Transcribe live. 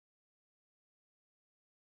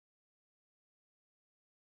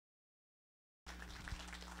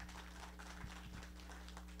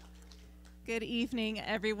Good evening,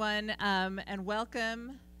 everyone, and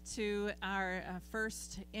welcome to our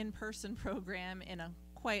first in-person program in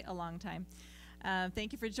quite a long time.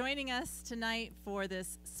 Thank you for joining us tonight for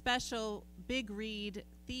this special Big Read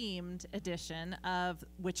themed edition of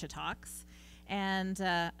Wichitalks, and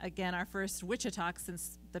again, our first Wichitalks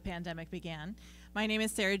since the pandemic began. My name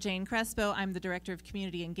is Sarah Jane Crespo. I'm the Director of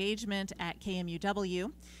Community Engagement at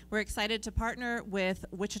KMUW. We're excited to partner with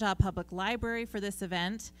Wichita Public Library for this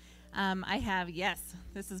event. Yes,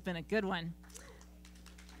 this has been a good one.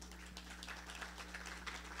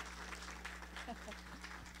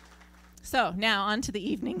 So now on to the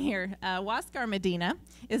evening here. Huascar Medina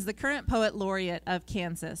is the current Poet Laureate of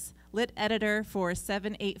Kansas, lit editor for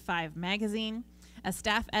 785 magazine, a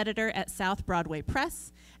staff editor at South Broadway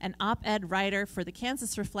Press, an op-ed writer for the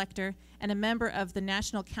Kansas Reflector, and a member of the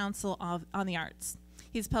National Council on the Arts.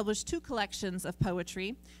 He's published 2 collections of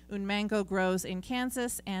poetry, Un Mango Grows in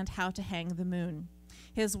Kansas and How to Hang the Moon.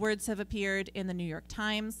 His words have appeared in the New York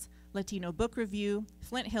Times, Latino Book Review,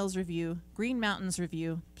 Flint Hills Review, Green Mountains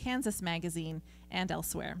Review, Kansas Magazine, and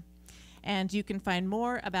elsewhere. And you can find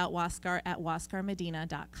more about Huascar at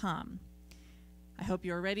huascarmedina.com. I hope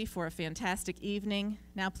you're ready for a fantastic evening.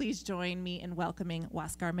 Now please join me in welcoming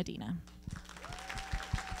Huascar Medina.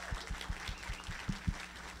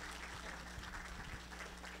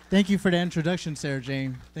 Thank you for the introduction, Sarah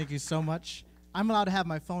Jane. Thank you so much. I'm allowed to have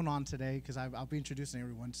my phone on today because I'll be introducing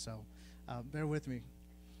everyone, so bear with me.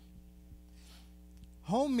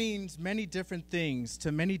 Home means many different things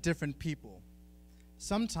to many different people.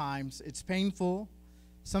 Sometimes it's painful,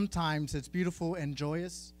 sometimes it's beautiful and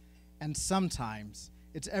joyous, and sometimes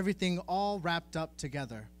it's everything all wrapped up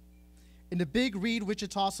together. In the Big Read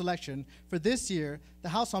Wichita selection for this year, The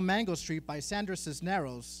House on Mango Street by Sandra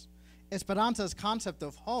Cisneros, Esperanza's concept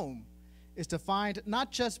of home is defined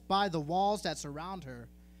not just by the walls that surround her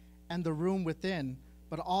and the room within,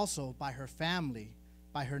 but also by her family,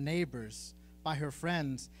 by her neighbors, by her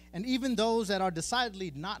friends, and even those that are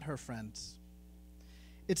decidedly not her friends.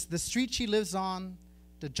 It's the street she lives on,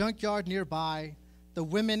 the junkyard nearby, the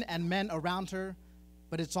women and men around her,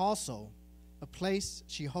 but it's also a place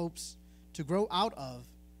she hopes to grow out of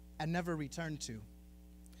and never return to.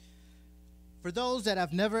 For those that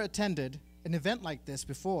have never attended an event like this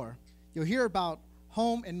before, you'll hear about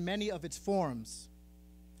home in many of its forms.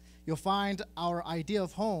 You'll find our idea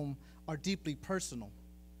of home are deeply personal.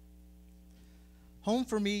 Home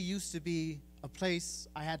for me used to be a place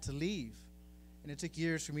I had to leave, and it took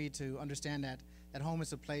years for me to understand that home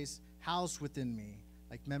is a place housed within me,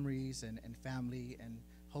 like memories and family and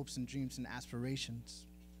hopes and dreams and aspirations.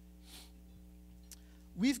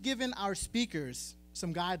 We've given our speakers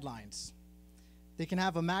some guidelines. They can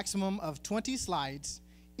have a maximum of 20 slides.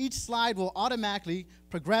 Each slide will automatically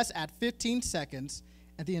progress at 15 seconds,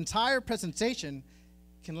 and the entire presentation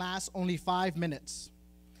can last only 5 minutes.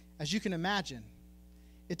 As you can imagine,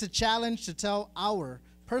 it's a challenge to tell our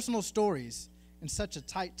personal stories in such a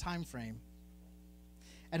tight time frame,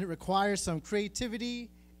 and it requires some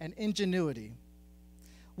creativity and ingenuity.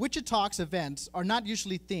 Wichitalks events are not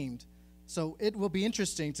usually themed, so it will be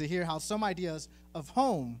interesting to hear how some ideas of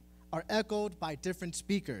home are echoed by different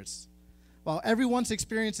speakers. While everyone's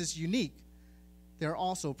experience is unique, they're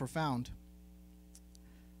also profound.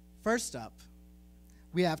 First up,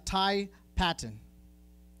 we have Ty Patton.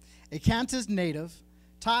 A Kansas native,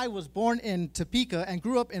 Ty was born in Topeka and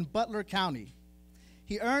grew up in Butler County.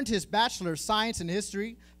 He earned his Bachelor of Science in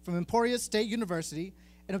History from Emporia State University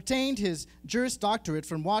and obtained his Juris Doctorate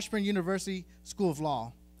from Washburn University School of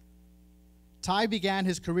Law. Ty began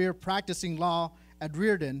his career practicing law at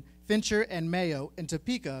Reardon, Fincher, and Mayo in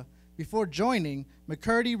Topeka before joining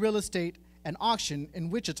McCurdy Real Estate and Auction in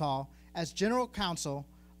Wichita as General Counsel,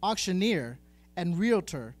 Auctioneer, and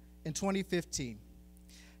Realtor in 2015.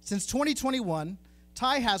 Since 2021,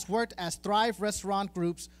 Ty has worked as Thrive Restaurant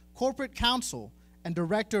Group's Corporate Counsel and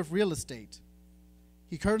Director of Real Estate.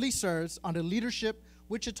 He currently serves on the Leadership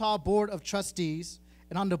Wichita Board of Trustees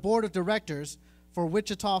and on the Board of Directors for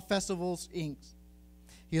Wichita Festivals, Inc.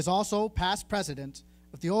 He is also past president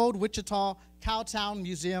of the Old Wichita Cowtown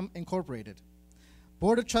Museum, Incorporated,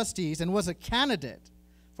 Board of Trustees, and was a candidate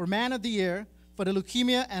for Man of the Year for the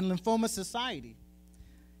Leukemia and Lymphoma Society.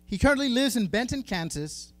 He currently lives in Benton,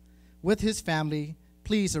 Kansas with his family.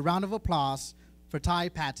 Please, a round of applause for Ty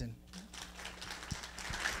Patton.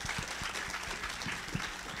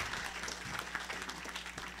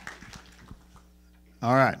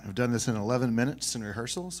 All right, I've done this in 11 minutes in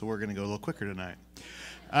rehearsal, so we're going to go a little quicker tonight.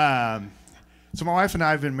 So my wife and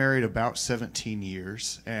I have been married about 17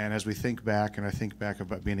 years, and as we think back, and I think back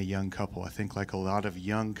about being a young couple, I think like a lot of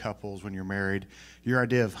young couples when you're married, your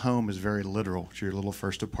idea of home is very literal. It's your little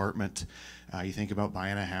first apartment. You think about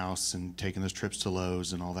buying a house and taking those trips to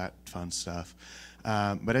Lowe's and all that fun stuff.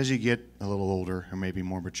 But as you get a little older, or maybe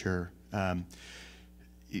more mature,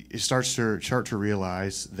 you start to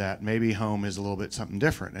realize that maybe home is a little bit something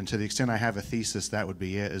different. And to the extent I have a thesis, that would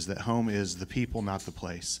be it, is that home is the people, not the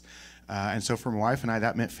place. And so for my wife and I,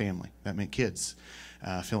 that meant family. That meant kids,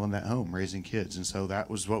 filling that home, raising kids. And so that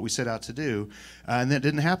was what we set out to do. And that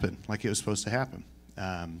didn't happen like it was supposed to happen.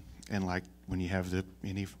 And like when you have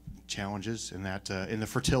any challenges in that in the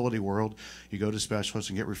fertility world, you go to specialists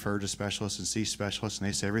and get referred to specialists and see specialists, and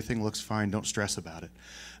they say everything looks fine, don't stress about it.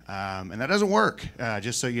 And that doesn't work,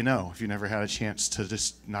 just so you know, if you never had a chance to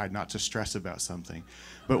decide not to stress about something.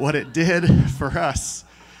 But what it did for us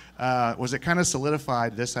was it kind of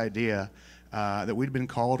solidified this idea that we'd been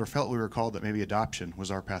called, or felt we were called, that maybe adoption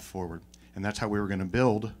was our path forward. And that's how we were going to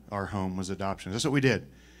build our home, was adoption. That's what we did.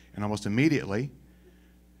 And almost immediately,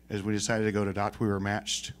 as we decided to go to adopt, we were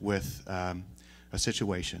matched with a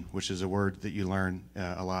situation, which is a word that you learn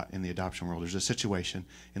a lot in the adoption world. There's a situation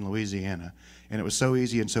in Louisiana, and it was so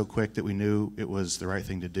easy and so quick that we knew it was the right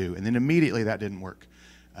thing to do. And then immediately that didn't work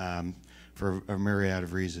for a myriad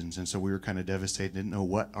of reasons. And so we were kind of devastated, didn't know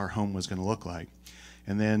what our home was going to look like.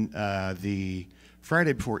 And then the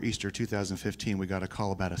Friday before Easter 2015, we got a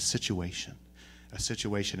call about a situation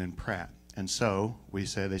in Pratt. And so they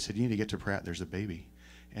said, you need to get to Pratt, there's a baby.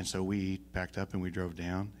 And so we packed up and we drove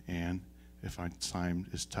down, and if I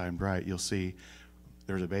is timed right, you'll see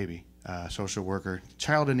there's a baby. Social worker,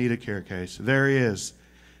 child in need of care case. There he is,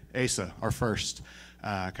 Asa, our first.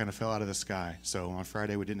 Kind of fell out of the sky. So on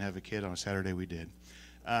Friday we didn't have a kid, on a Saturday we did,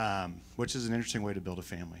 which is an interesting way to build a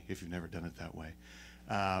family if you've never done it that way.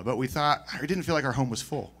 But we didn't feel like our home was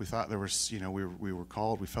full. We thought there was, we were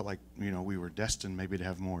called. We felt like, we were destined maybe to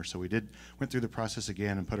have more. So we went through the process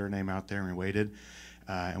again and put our name out there and we waited.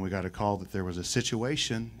 And we got a call that there was a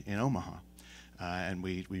situation in Omaha. And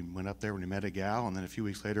we went up there when we met a gal, and then a few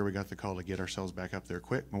weeks later we got the call to get ourselves back up there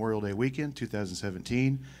quick. Memorial Day weekend,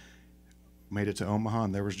 2017, made it to Omaha,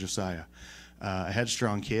 and there was Josiah. A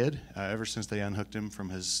headstrong kid. Ever since they unhooked him from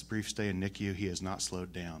his brief stay in NICU, he has not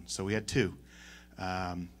slowed down. So we had two.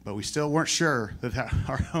 But we still weren't sure that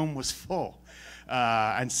our home was full.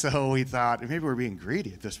 And so we thought, maybe we're being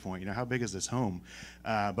greedy at this point. How big is this home?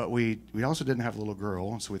 But we also didn't have a little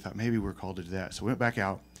girl, and so we thought maybe we're called to do that. So we went back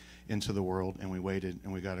out into the world, and we waited,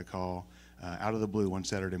 and we got a call out of the blue one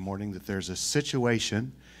Saturday morning that there's a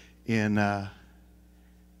situation in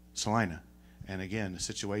Salina. And again, a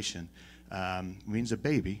situation means a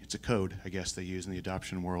baby. It's a code, I guess, they use in the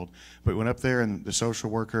adoption world. But we went up there, and we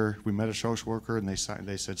met a social worker, and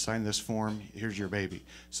they said, sign this form, here's your baby.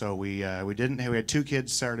 So we had two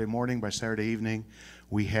kids Saturday morning. By Saturday evening,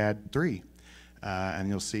 we had three. And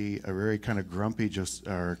you'll see a very kind of grumpy,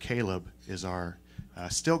 Caleb is our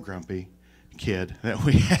still grumpy kid that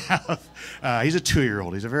we have. He's a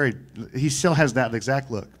 2-year-old. He still has that exact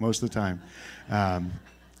look most of the time.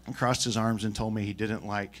 Crossed his arms and told me he did not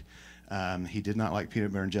like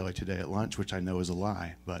peanut butter and jelly today at lunch, which I know is a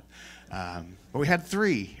lie. But we had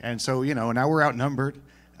three, and so now we're outnumbered.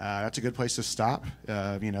 That's a good place to stop.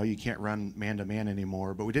 You can't run man to man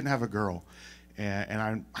anymore. But we didn't have a girl,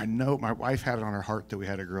 and I know my wife had it on her heart that we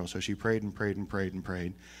had a girl, so she prayed and prayed and prayed and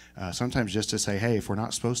prayed. Sometimes just to say, hey, if we're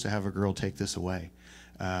not supposed to have a girl, take this away.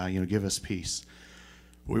 Give us peace.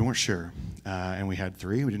 But we weren't sure, and we had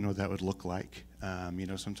three. We didn't know what that would look like.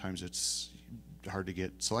 Sometimes it's hard to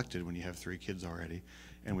get selected when you have three kids already.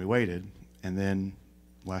 And we waited, and then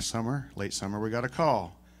late summer, we got a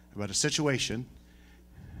call about a situation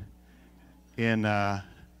in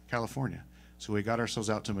California. So we got ourselves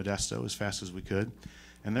out to Modesto as fast as we could,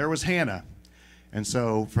 and there was Hannah. And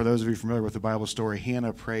so for those of you familiar with the Bible story,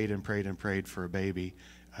 Hannah prayed and prayed and prayed for a baby,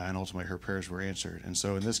 and ultimately her prayers were answered. And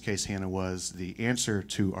so in this case, Hannah was the answer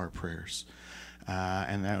to our prayers.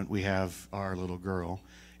 And then we have our little girl,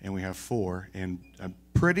 and we have 4, and I'm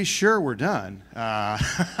pretty sure we're done.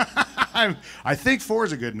 I think 4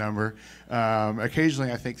 is a good number.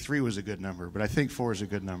 Occasionally I think 3 was a good number, but I think 4 is a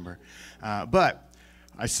good number. But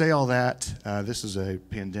I say all that, this is a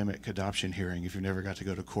pandemic adoption hearing if you've never got to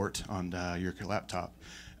go to court on your laptop.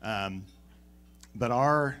 But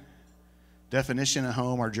our definition of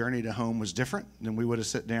home, our journey to home was different than we would have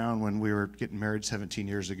sat down when we were getting married 17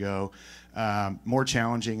 years ago. More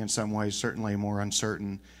challenging in some ways, certainly more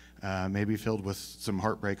uncertain, maybe filled with some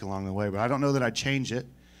heartbreak along the way. But I don't know that I'd change it,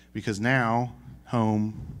 because now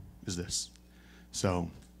home is this.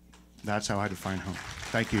 So that's how I define home.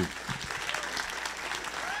 Thank you.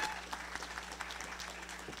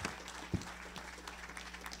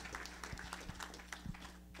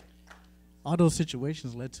 all those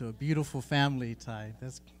situations led to a beautiful family, Ty.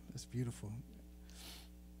 That's beautiful.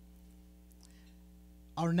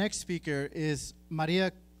 Our next speaker is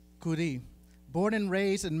Maria Curie. Born and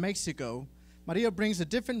raised in Mexico, Maria brings a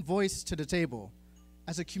different voice to the table.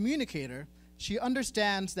 As a communicator, she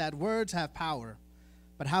understands that words have power,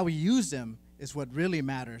 but how we use them is what really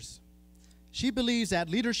matters. She believes that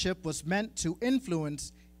leadership was meant to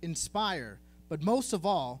influence, inspire, but most of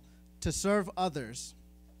all, to serve others.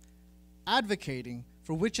 Advocating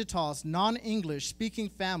for Wichita's non-English speaking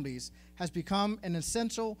families has become an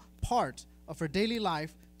essential part of her daily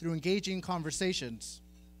life through engaging conversations,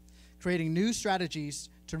 creating new strategies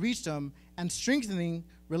to reach them, and strengthening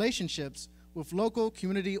relationships with local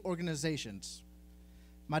community organizations.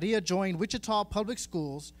 Maria joined Wichita Public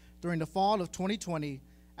Schools during the fall of 2020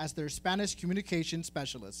 as their Spanish communication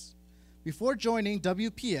specialist. Before joining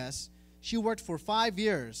WPS, she worked for 5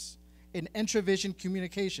 years in Entravision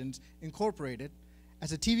Communications Incorporated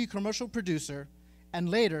as a TV commercial producer and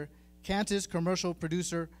later Kansas commercial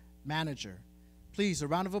producer manager. Please, a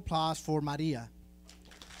round of applause for Maria.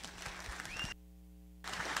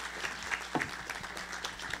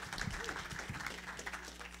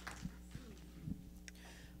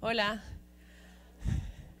 Hola.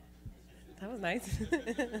 That was nice.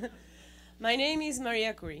 My name is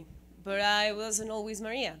Maria Curie, but I wasn't always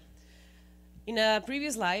Maria. In a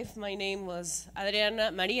previous life, my name was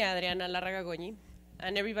Maria Adriana Larragagoñi,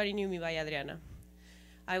 and everybody knew me by Adriana.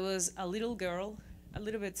 I was a little girl, a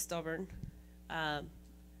little bit stubborn, a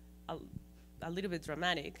little bit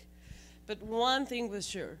dramatic, but one thing was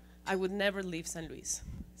sure, I would never leave San Luis.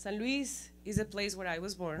 San Luis is a place where I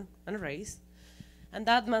was born and raised, and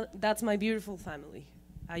that's my beautiful family,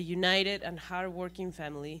 a united and hardworking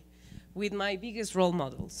family with my biggest role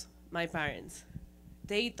models, my parents.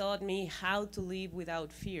 They taught me how to live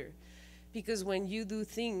without fear, because when you do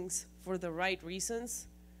things for the right reasons,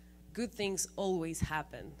 good things always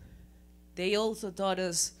happen. They also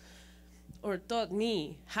taught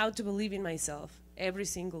me how to believe in myself every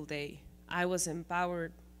single day. I was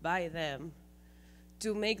empowered by them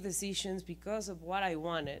to make decisions because of what I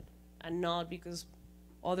wanted and not because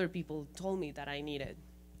other people told me that I needed.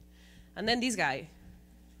 And then this guy,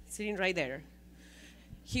 sitting right there,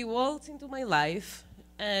 he walked into my life,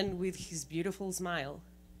 and with his beautiful smile,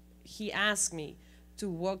 he asked me to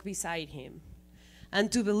walk beside him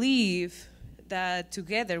and to believe that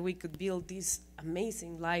together we could build this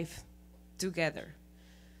amazing life together.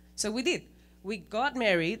 So we did. We got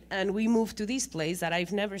married, and we moved to this place that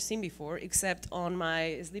I've never seen before, except on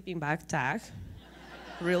my sleeping bag tag.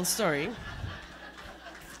 Real story.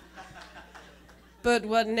 But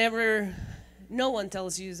what no one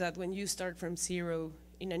tells you is that when you start from zero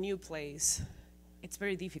in a new place, it's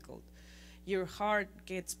very difficult. Your heart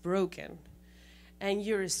gets broken, and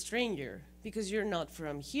you're a stranger because you're not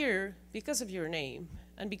from here because of your name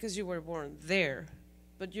and because you were born there,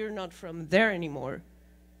 but you're not from there anymore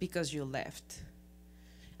because you left.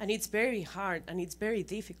 And it's very hard and it's very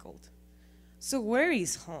difficult. So where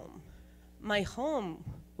is home? My home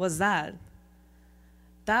was that.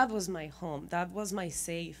 That was my home. That was my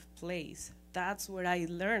safe place. That's where I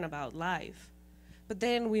learned about life. But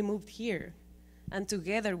then we moved here, and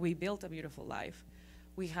together we built a beautiful life.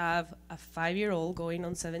 We have a 5-year-old going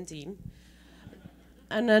on 17,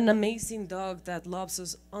 and an amazing dog that loves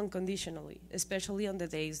us unconditionally, especially on the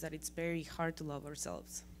days that it's very hard to love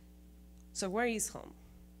ourselves. So where is home?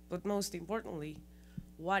 But most importantly,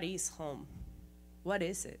 what is home? What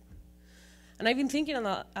is it? And I've been thinking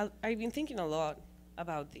a lot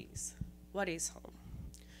about this. What is home?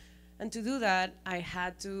 And to do that, I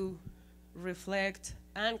had to reflect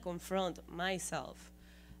and confront myself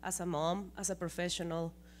as a mom, as a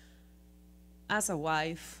professional, as a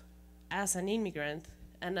wife, as an immigrant,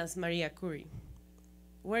 and as Maria Curie.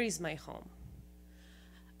 Where is my home?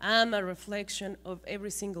 I'm a reflection of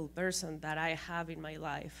every single person that I have in my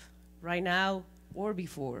life, right now or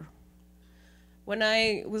before. When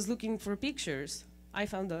I was looking for pictures, I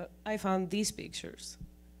found these pictures.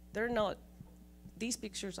 These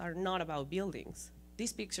pictures are not about buildings.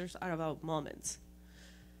 These pictures are about moments.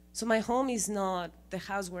 So my home is not the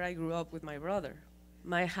house where I grew up with my brother.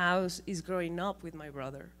 My house is growing up with my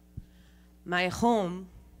brother. My home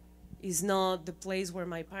is not the place where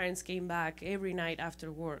my parents came back every night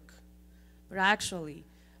after work. But actually,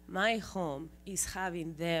 my home is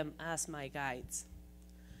having them as my guides.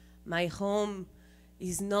 My home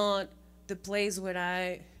is not the place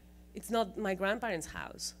where it's not my grandparents'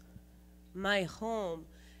 house. My home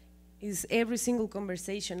is every single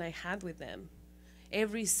conversation I had with them.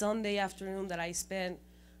 Every Sunday afternoon that I spent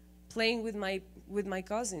playing with my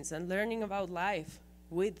cousins and learning about life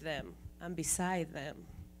with them I'm beside them.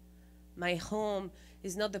 My home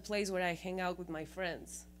is not the place where I hang out with my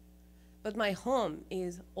friends, but my home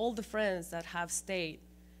is all the friends that have stayed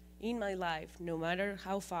in my life, no matter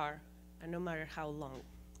how far and no matter how long.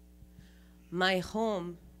 My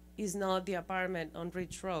home is not the apartment on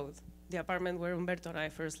Ridge Road, the apartment where Humberto and I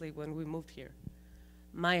first lived when we moved here.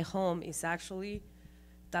 My home is actually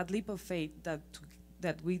that leap of faith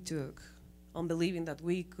that we took on believing that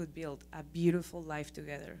we could build a beautiful life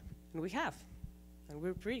together. And we have, and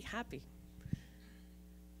we're pretty happy.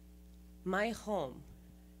 My home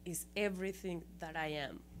is everything that I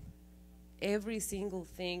am. Every single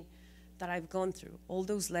thing that I've gone through, all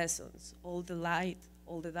those lessons, all the light,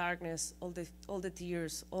 all the darkness, all the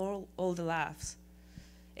tears, all the laughs,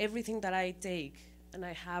 everything that I take and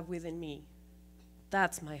I have within me,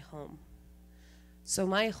 that's my home. So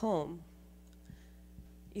my home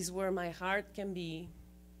is where my heart can be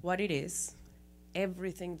what it is,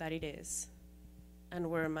 everything that it is, and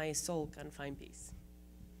where my soul can find peace.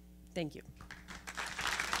 Thank you.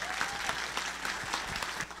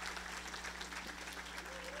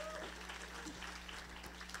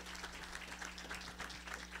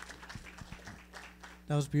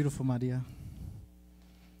 That was beautiful, Maria.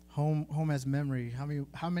 Home as memory.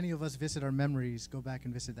 How many of us visit our memories, go back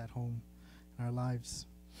and visit that home in our lives?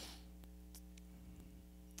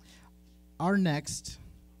 Our next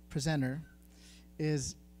presenter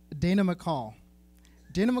is Dana McCall.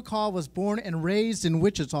 Dana McCall was born and raised in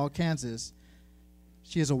Wichita, Kansas.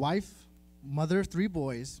 She is a wife, mother of 3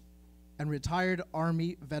 boys, and retired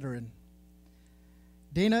Army veteran.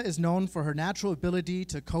 Dana is known for her natural ability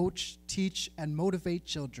to coach, teach, and motivate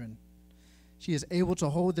children. She is able to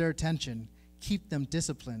hold their attention, keep them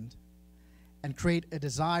disciplined, and create a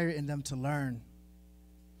desire in them to learn.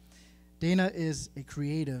 Dana is a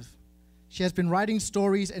creative. She has been writing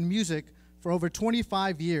stories and music for over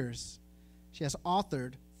 25 years. She has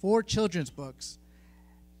authored 4 children's books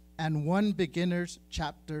and 1 beginner's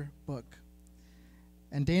chapter book.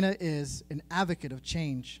 And Dana is an advocate of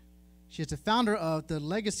change. She is the founder of the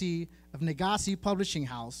Legacy of Negasi Publishing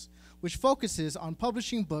House, which focuses on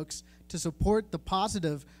publishing books to support the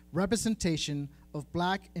positive representation of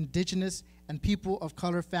Black, Indigenous, and people of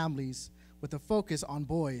color families with a focus on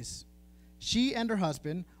boys. She and her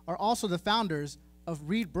husband are also the founders of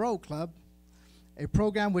Read Bro Club, a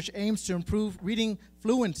program which aims to improve reading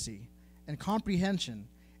fluency and comprehension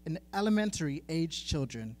in elementary age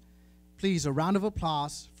children. Please, a round of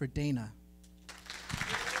applause for Dana.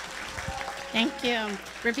 Thank you.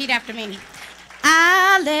 Repeat after me.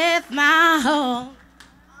 I left my home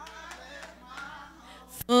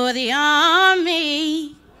for the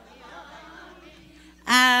Army.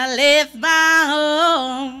 I left my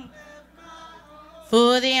home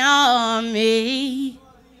for the Army.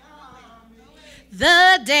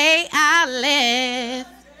 The day I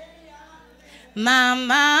left, my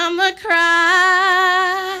mama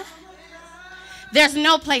cried. There's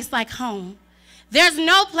no place like home. There's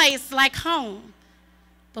no place like home.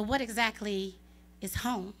 But what exactly is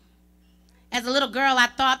home? As a little girl, I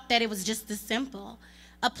thought that it was just this simple.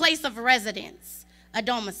 A place of residence, a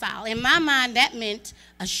domicile. In my mind, that meant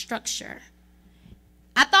a structure.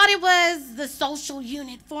 I thought it was the social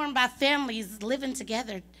unit formed by families living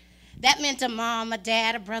together. That meant a mom, a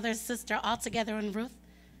dad, a brother, a sister, all together on a roof.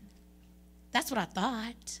 That's what I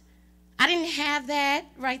thought. I didn't have that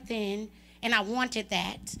right then, and I wanted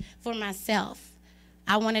that for myself.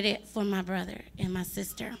 I wanted it for my brother and my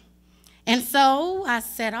sister. And so I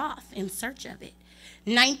set off in search of it.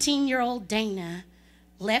 19-year-old Dana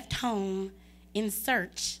left home in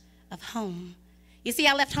search of home. You see,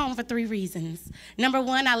 I left home for 3 reasons. Number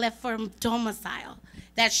 1, I left for domicile,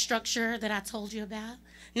 that structure that I told you about.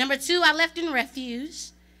 Number 2, I left in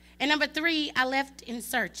refuge. And number 3, I left in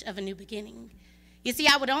search of a new beginning. You see,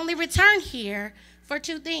 I would only return here for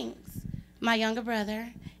 2 things, my younger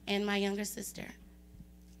brother and my younger sister.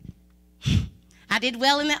 I did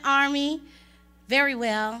well in the Army, very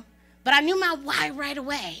well, but I knew my why right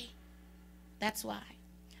away. That's why.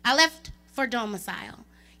 I left for domicile.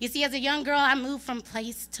 You see, as a young girl, I moved from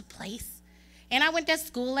place to place, and I went to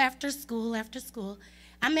school after school after school.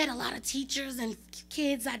 I met a lot of teachers and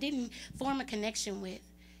kids I didn't form a connection with.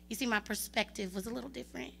 You see, my perspective was a little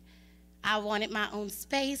different. I wanted my own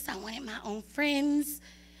space. I wanted my own friends.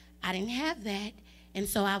 I didn't have that, and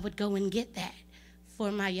so I would go and get that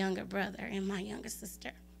for my younger brother and my younger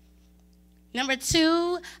sister. Number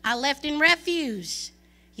 2, I left in refuge.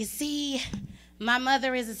 You see, My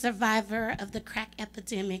mother is a survivor of the crack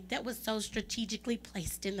epidemic that was so strategically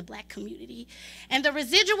placed in the black community. And the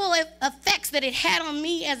residual effects that it had on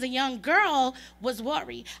me as a young girl was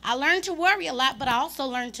worry. I learned to worry a lot, but I also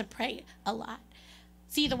learned to pray a lot.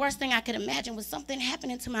 See, the worst thing I could imagine was something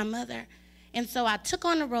happening to my mother. And so I took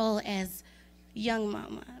on the role as young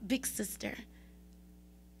mama, big sister.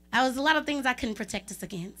 I was a lot of things I couldn't protect us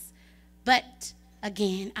against. But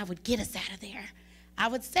again, I would get us out of there. I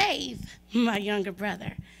would save my younger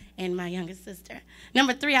brother and my younger sister.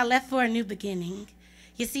 Number 3, I left for a new beginning.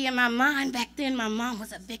 You see, in my mind back then, my mom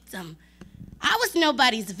was a victim. I was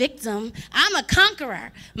nobody's victim. I'm a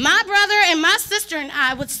conqueror. My brother and my sister and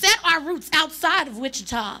I would set our roots outside of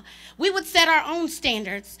Wichita. We would set our own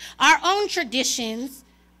standards, our own traditions.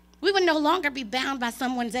 We would no longer be bound by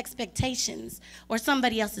someone's expectations or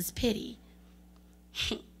somebody else's pity.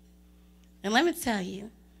 And let me tell you,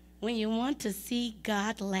 when you want to see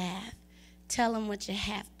God laugh, tell him what you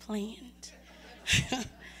have planned.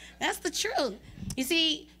 That's the truth. You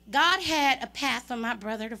see, God had a path for my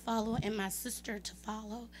brother to follow and my sister to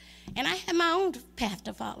follow, and I had my own path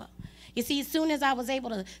to follow. You see, as soon as I was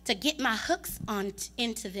able to get my hooks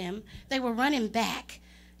into them, they were running back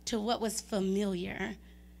to what was familiar,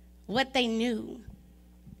 what they knew.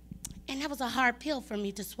 And that was a hard pill for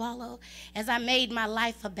me to swallow as I made my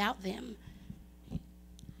life about them.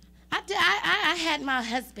 I had my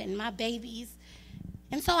husband, my babies,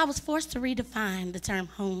 and so I was forced to redefine the term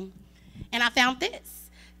home. And I found this.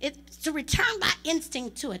 It's to return by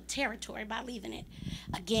instinct to a territory by leaving it.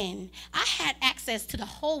 Again, I had access to the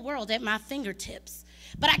whole world at my fingertips,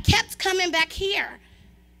 but I kept coming back here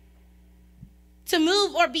to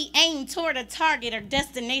move or be aimed toward a target or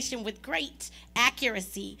destination with great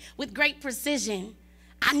accuracy, with great precision.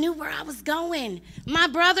 I knew where I was going. My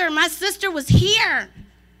brother, my sister was here,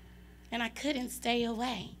 and I couldn't stay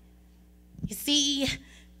away. You see,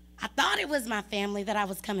 I thought it was my family that I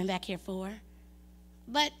was coming back here for,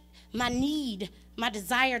 but my need, my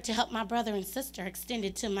desire to help my brother and sister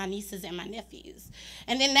extended to my nieces and my nephews.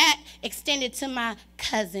 And then that extended to my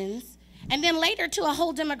cousins, and then later to a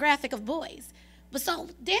whole demographic of boys. But so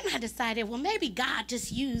then I decided, well, maybe God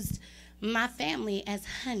just used my family as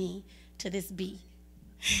honey to this bee.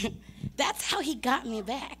 That's how he got me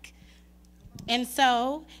back. And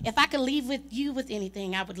so if I could leave with you with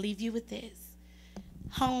anything, I would leave you with this.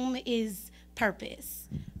 Home is purpose.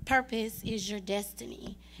 Purpose is your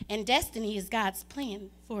destiny. And destiny is God's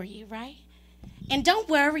plan for you, right? And don't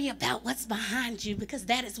worry about what's behind you, because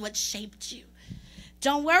that is what shaped you.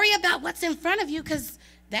 Don't worry about what's in front of you, because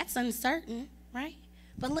that's uncertain, right?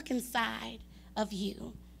 But look inside of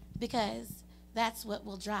you, because that's what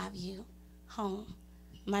will drive you home.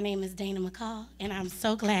 My name is Dana McCall, and I'm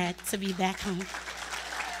so glad to be back home.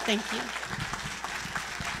 Thank you.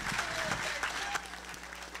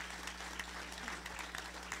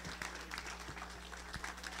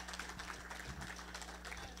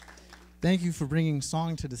 Thank you for bringing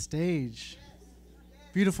song to the stage.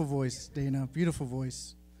 Beautiful voice, Dana, beautiful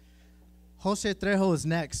voice. Jose Trejo is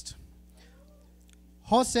next.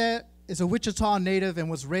 Jose is a Wichita native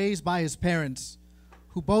and was raised by his parents,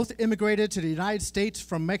 who both immigrated to the United States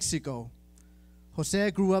from Mexico.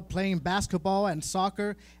 Jose grew up playing basketball and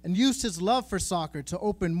soccer and used his love for soccer to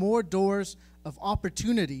open more doors of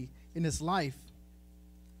opportunity in his life.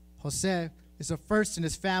 Jose is the first in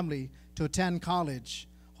his family to attend college.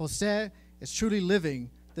 Jose is truly living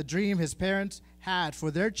the dream his parents had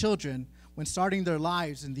for their children when starting their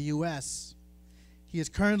lives in the U.S. He is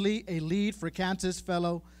currently a Lead for Kansas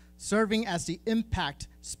Fellow, serving as the Impact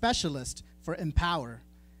Specialist for Empower,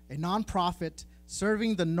 a nonprofit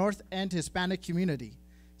serving the North End Hispanic community,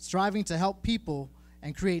 striving to help people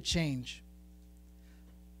and create change.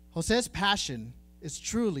 Jose's passion is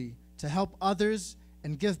truly to help others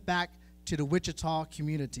and give back to the Wichita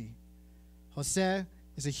community. Jose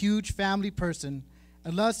is a huge family person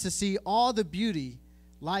and loves to see all the beauty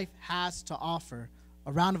life has to offer.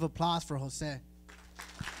 A round of applause for Jose.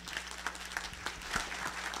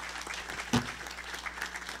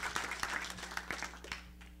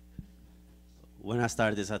 Buenas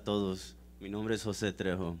tardes a todos. Mi nombre es Jose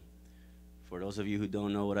Trejo. For those of you who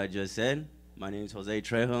don't know what I just said, my name is Jose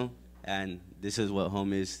Trejo, and this is what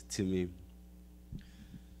home is to me.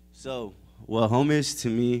 So, what home is to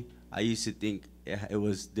me, I used to think it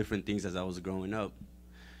was different things as I was growing up.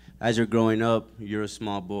 As you're growing up, you're a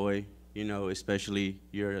small boy, you know, especially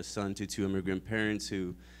you're a son to 2 immigrant parents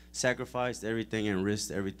who sacrificed everything and risked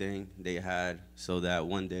everything they had so that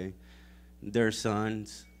one day their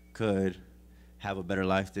sons could have a better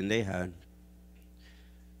life than they had.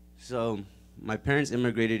 So my parents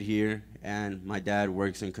immigrated here, and my dad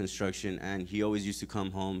works in construction, and he always used to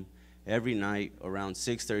come home every night around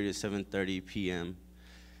 6:30 to 7:30 p.m.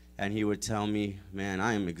 And he would tell me, man,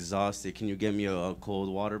 I am exhausted. Can you get me a cold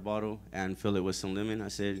water bottle and fill it with some lemon? I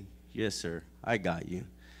said, yes, sir, I got you.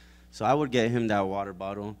 So I would get him that water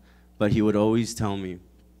bottle, but he would always tell me,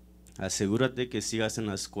 asegúrate que sigas en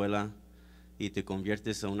la escuela y te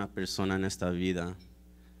conviertes en una persona en esta vida.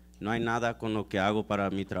 No hay nada con lo que hago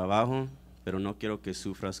para mi trabajo, pero no quiero que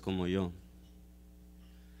sufras como yo.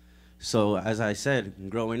 So as I said,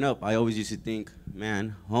 growing up, I always used to think,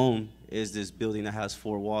 man, home is this building that has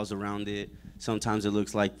 4 walls around it. Sometimes it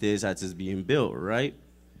looks like this as it's being built, right?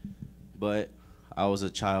 But I was a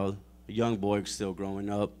child, a young boy still growing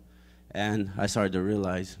up, and I started to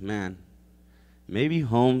realize, man, maybe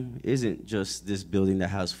home isn't just this building that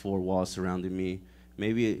has 4 walls surrounding me.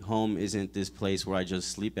 Maybe home isn't this place where I just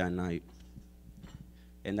sleep at night.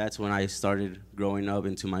 And that's when I started growing up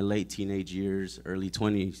into my late teenage years, early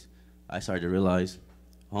 20s. I started to realize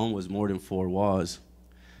home was more than 4 walls.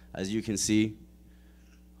 As you can see,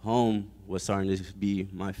 home was starting to be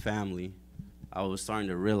my family. I was starting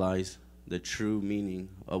to realize the true meaning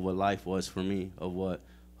of what life was for me, of what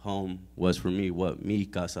home was for me, what mi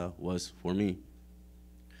casa was for me.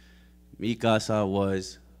 Mi casa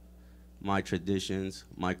was my traditions,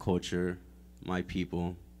 my culture, my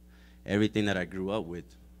people, everything that I grew up with.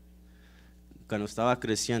 Cuando estaba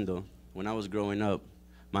creciendo, when I was growing up,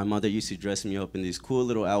 my mother used to dress me up in these cool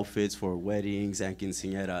little outfits for weddings and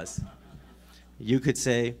quinceañeras. You could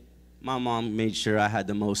say my mom made sure I had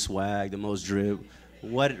the most swag, the most drip,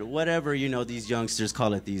 whatever, you know, these youngsters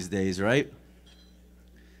call it these days, right?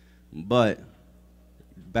 But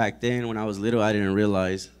back then, when I was little, I didn't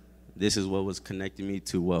realize this is what was connecting me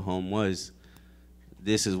to what home was.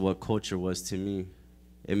 This is what culture was to me.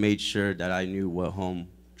 It made sure that I knew what home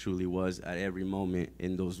truly was at every moment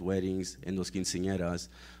in those weddings, in those quinceañeras,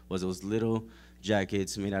 was those little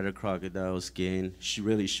jackets made out of crocodile skin,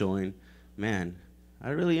 really showing, man, I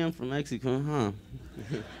really am from Mexico, huh?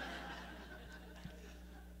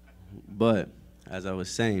 But as I was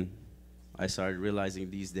saying, I started realizing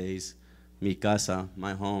these days, mi casa,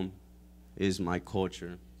 my home, is my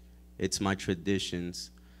culture. It's my traditions.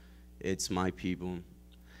 It's my people.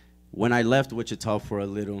 When I left Wichita for a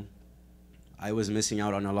little, I was missing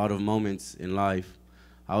out on a lot of moments in life.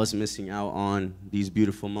 I was missing out on these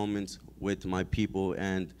beautiful moments with my people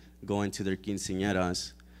and going to their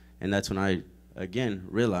quinceañeras. And that's when I, again,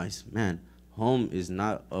 realized, man, home is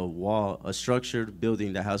not a wall, a structured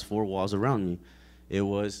building that has 4 walls around me. It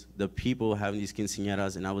was the people having these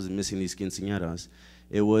quinceañeras, and I was missing these quinceañeras.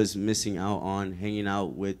 It was missing out on hanging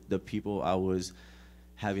out with the people I was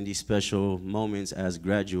having these special moments as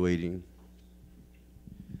graduating.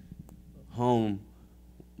 Home,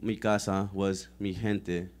 mi casa, was mi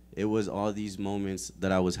gente. It was all these moments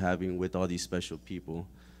that I was having with all these special people.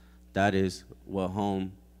 That is what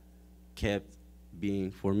home kept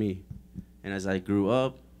being for me. And as I grew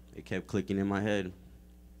up, it kept clicking in my head.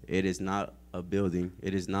 It is not a building.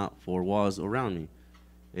 It is not 4 walls around me.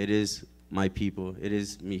 It is my people. It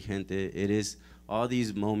is mi gente. It is all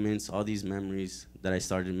these moments, all these memories that I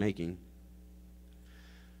started making.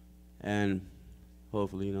 And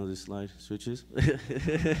hopefully, you know, this slide switches.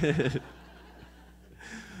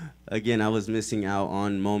 Again, I was missing out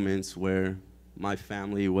on moments where my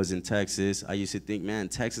family was in Texas. I used to think, man,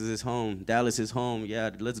 Texas is home. Dallas is home. Yeah,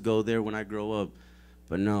 let's go there when I grow up.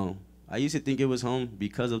 But no, I used to think it was home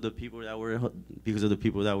because of the people that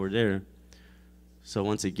were there. So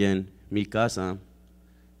once again, mi casa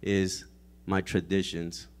is my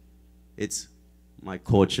traditions. It's my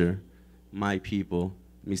culture, my people,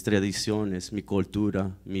 mis tradiciones, mi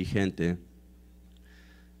cultura, mi gente.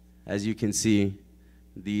 As you can see,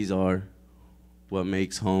 these are what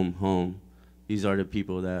makes home home. These are the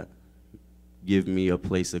people that give me a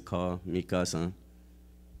place to call mi casa.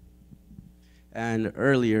 And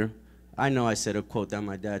earlier, I know I said a quote that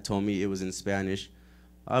my dad told me. It was in Spanish.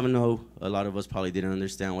 I know a lot of us probably didn't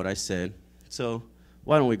understand what I said. So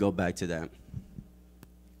why don't we go back to that?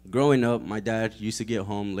 Growing up, my dad used to get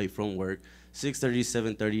home late from work, 6:30,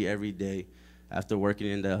 7:30 every day after working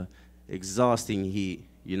in the exhausting heat,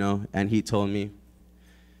 you know, and he told me,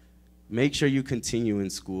 make sure you continue in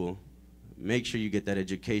school. Make sure you get that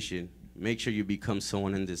education. Make sure you become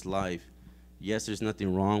someone in this life. Yes, there's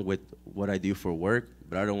nothing wrong with what I do for work,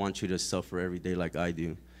 but I don't want you to suffer every day like I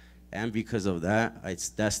do. And because of that,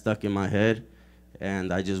 that stuck in my head,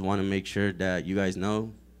 and I just want to make sure that you guys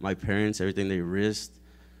know, my parents, everything they risked,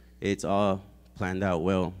 it's all planned out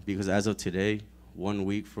well. Because as of today, 1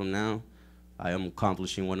 week from now, I am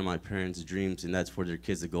accomplishing one of my parents' dreams, and that's for their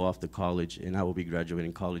kids to go off to college, and I will be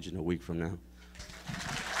graduating college in a week from now.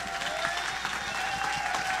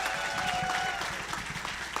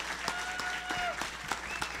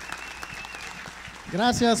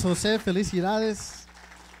 Gracias, Jose. Felicidades.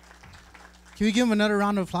 Can we give him another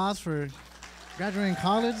round of applause for graduating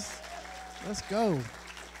college? Let's go.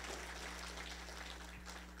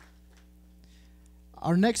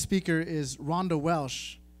 Our next speaker is Rhonda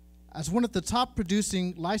Welsh. As one of the top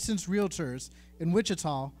producing licensed realtors in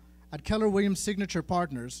Wichita at Keller Williams Signature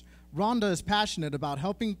Partners, Rhonda is passionate about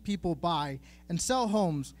helping people buy and sell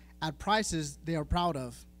homes at prices they are proud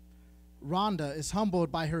of. Rhonda is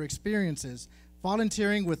humbled by her experiences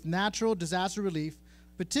volunteering with natural disaster relief,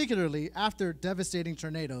 particularly after devastating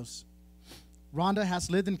tornadoes. Rhonda has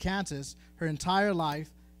lived in Kansas her entire life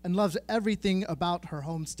and loves everything about her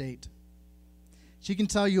home state. She can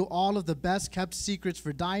tell you all of the best kept secrets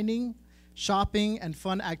for dining, shopping, and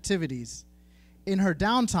fun activities. In her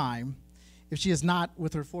downtime, if she is not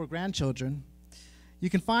with her 4 grandchildren, you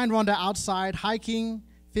can find Rhonda outside hiking,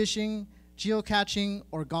 fishing, geocaching,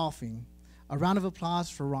 or golfing. A round of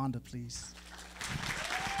applause for Rhonda, please.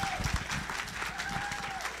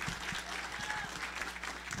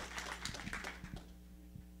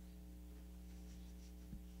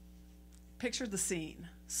 Picture the scene.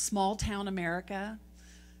 Small town America,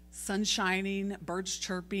 sun shining, birds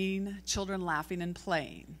chirping, children laughing and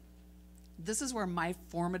playing. This is where my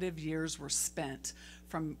formative years were spent,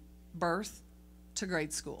 from birth to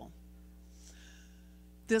grade school.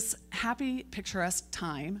 This happy, picturesque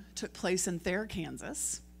time took place in Thayer,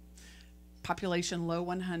 Kansas. Population low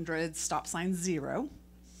 100, stop sign 0.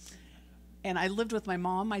 And I lived with my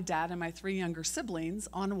mom, my dad, and my 3 younger siblings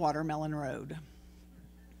on Watermelon Road.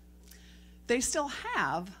 They still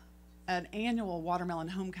have an annual watermelon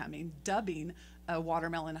homecoming, dubbing a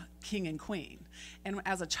watermelon king and queen. And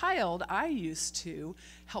as a child, I used to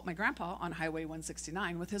help my grandpa on Highway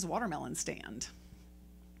 169 with his watermelon stand.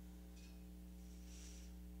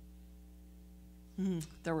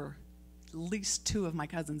 There were at least 2 of my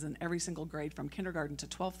cousins in every single grade from kindergarten to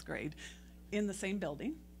 12th grade in the same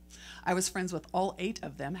building. I was friends with all 8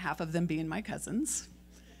 of them, half of them being my cousins.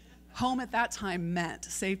 Home at that time meant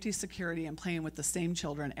safety, security, and playing with the same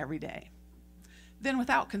children every day. Then,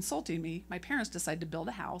 without consulting me, my parents decided to build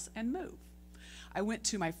a house and move. I went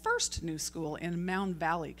to my first new school in Mound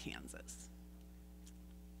Valley, Kansas.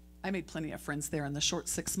 I made plenty of friends there in the short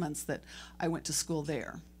 6 months that I went to school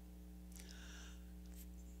there.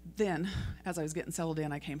 Then, as I was getting settled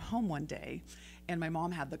in, I came home one day, and my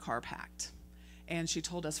mom had the car packed. And she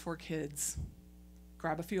told us 4 kids,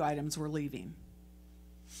 grab a few items, we're leaving.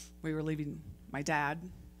 We were leaving my dad,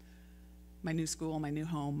 my new school, my new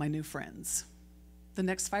home, my new friends. The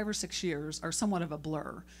next 5 or 6 years are somewhat of a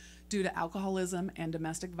blur. Due to alcoholism and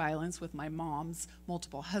domestic violence with my mom's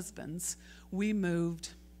multiple husbands, we moved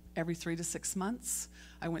every 3 to 6 months.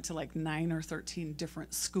 I went to like 9 or 13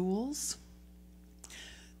 different schools.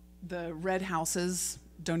 The red houses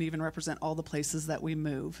don't even represent all the places that we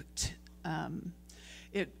moved.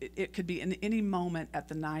 It could be in any moment at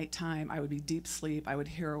the night time. I would be deep sleep. I would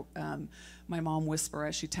hear my mom whisper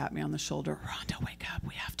as she tapped me on the shoulder, "Rhonda, wake up,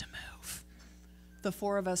 we have to move." The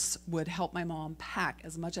 4 of us would help my mom pack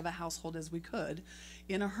as much of a household as we could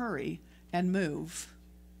in a hurry and move,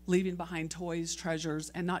 leaving behind toys, treasures,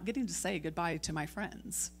 and not getting to say goodbye to my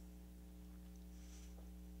friends.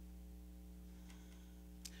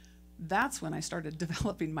 That's when I started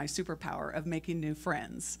developing my superpower of making new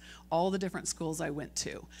friends, all the different schools I went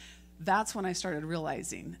to. That's when I started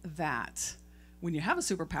realizing that when you have a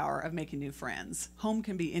superpower of making new friends, home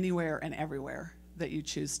can be anywhere and everywhere that you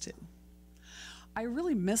choose to. I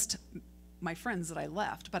really missed my friends that I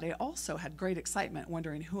left, but I also had great excitement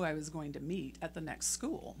wondering who I was going to meet at the next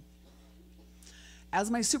school. As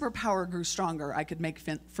my superpower grew stronger, I could make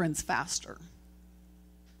friends faster.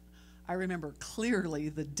 I remember clearly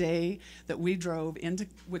the day that we drove into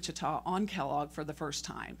Wichita on Kellogg for the first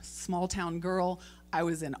time. Small town girl, I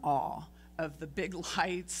was in awe of the big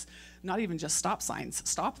lights, not even just stop signs,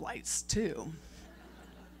 stoplights too.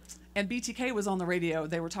 And BTK was on the radio.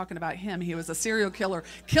 They were talking about him. He was a serial killer,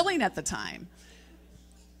 killing at the time.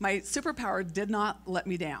 My superpower did not let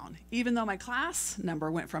me down. Even though my class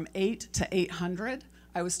number went from 8 to 800,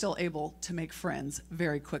 I was still able to make friends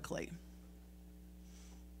very quickly.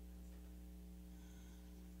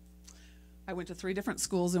 I went to 3 different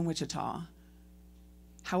schools in Wichita.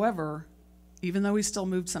 However, even though we still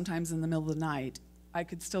moved sometimes in the middle of the night, I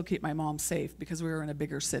could still keep my mom safe because we were in a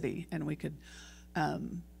bigger city and we could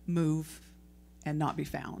move and not be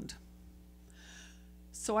found.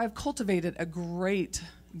 So I've cultivated a great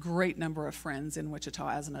great number of friends in Wichita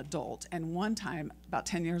as an adult. And one time, about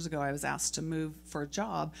 10 years ago, I was asked to move for a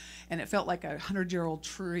job, and it felt like a 100-year-old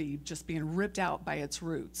tree just being ripped out by its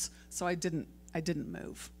roots. So I didn't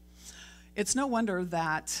move. It's no wonder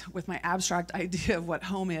that with my abstract idea of what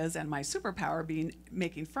home is and my superpower being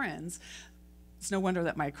making friends, it's no wonder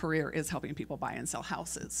that my career is helping people buy and sell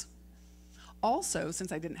houses. Also,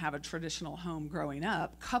 since I didn't have a traditional home growing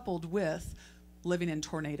up, coupled with living in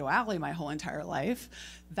Tornado Alley my whole entire life,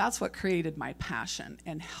 that's what created my passion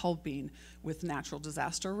and helping with natural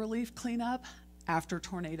disaster relief cleanup after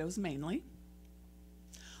tornadoes mainly.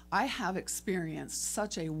 I have experienced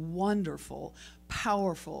such a wonderful,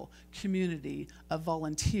 powerful community of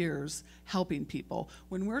volunteers helping people.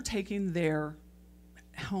 When we're taking their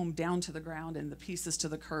home down to the ground and the pieces to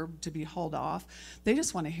the curb to be hauled off, they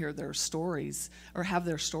just want to hear their stories or have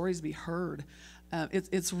their stories be heard.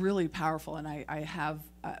 It's really powerful, and I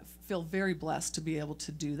feel very blessed to be able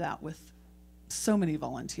to do that with so many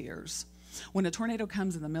volunteers. When a tornado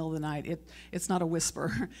comes in the middle of the night, it's not a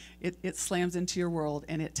whisper. It slams into your world,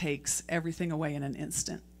 and it takes everything away in an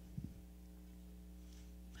instant.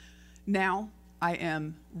 Now, I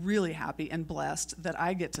am really happy and blessed that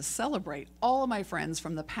I get to celebrate all of my friends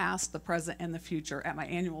from the past, the present, and the future at my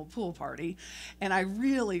annual pool party. And I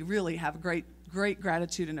really, really have great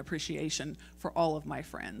gratitude and appreciation for all of my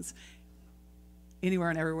friends. Anywhere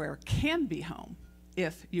and everywhere can be home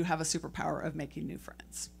if you have a superpower of making new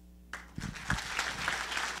friends.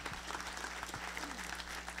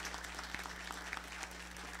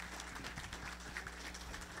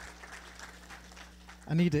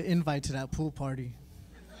 I need an invite to that pool party.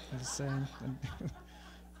 I'm just saying.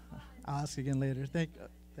 I'll ask again later.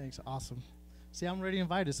 Thanks. Awesome. See, I'm already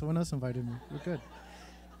invited. Someone else invited me. We're good.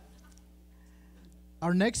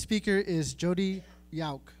 Our next speaker is Jody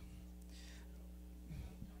Yauk.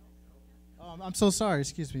 Oh, I'm so sorry.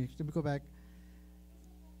 Excuse me. Let me go back.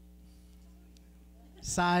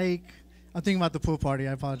 Psych. I'm thinking about the pool party.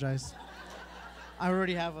 I apologize. I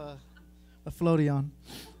already have a floaty on.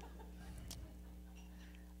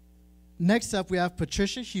 Next up, we have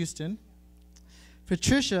Patricia Houston.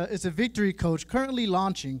 Patricia is a victory coach currently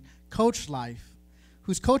launching Coach Life,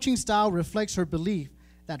 whose coaching style reflects her belief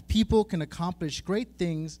that people can accomplish great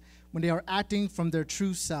things when they are acting from their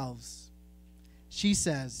true selves. She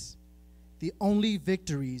says, the only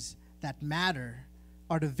victories that matter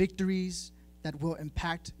are the victories that will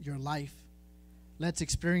impact your life. Let's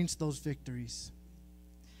experience those victories.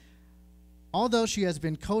 Although she has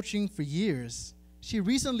been coaching for years, she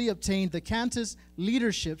recently obtained the Kansas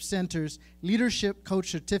Leadership Center's Leadership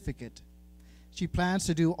Coach Certificate. She plans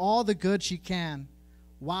to do all the good she can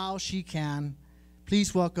while she can.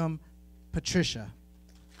 Please welcome Patricia.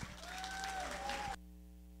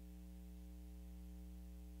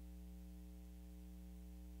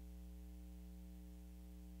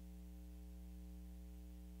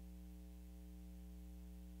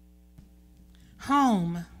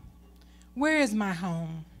 Home. Where is my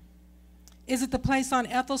home? Is it the place on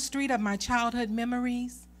Ethel Street of my childhood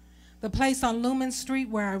memories? The place on Lumen Street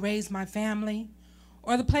where I raised my family?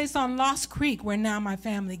 Or the place on Lost Creek where now my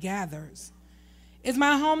family gathers? Is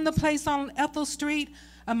my home the place on Ethel Street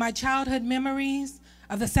of my childhood memories,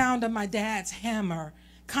 of the sound of my dad's hammer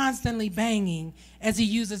constantly banging as he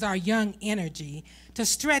uses our young energy to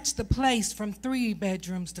stretch the place from 3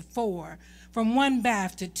 bedrooms to 4, from 1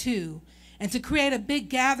 bath to 2, and to create a big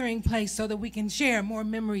gathering place so that we can share more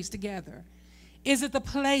memories together? Is it the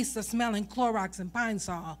place of smelling Clorox and Pine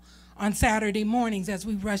Sol on Saturday mornings as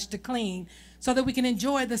we rush to clean so that we can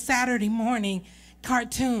enjoy the Saturday morning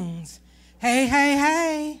cartoons? Hey, hey,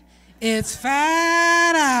 hey, it's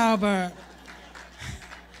Fat Albert.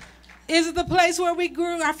 Is it the place where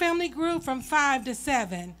our family grew from 5 to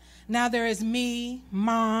 7? Now there is me,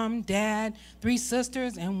 mom, dad, 3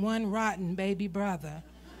 sisters, and 1 rotten baby brother.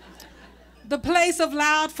 The place of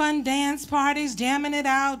loud, fun dance parties, jamming it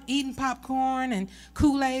out, eating popcorn and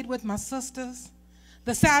Kool-Aid with my sisters.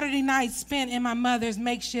 The Saturday nights spent in my mother's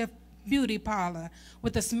makeshift beauty parlor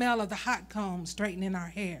with the smell of the hot comb straightening our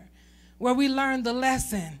hair, where we learned the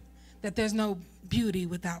lesson that there's no beauty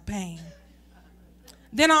without pain.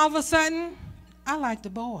 Then all of a sudden, I liked a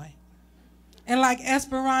boy. And like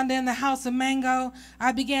Esperanza in the House of Mango,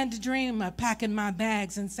 I began to dream of packing my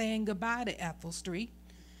bags and saying goodbye to Ethel Street,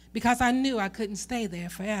 because I knew I couldn't stay there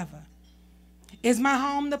forever. Is my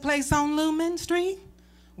home the place on Lumen Street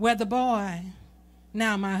where the boy,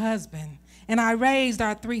 now my husband, and I raised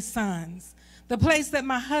our 3 sons? The place that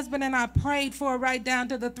my husband and I prayed for, right down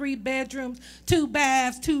to the 3 bedrooms, 2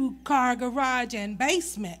 baths, 2-car garage, and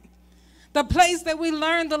basement. The place that we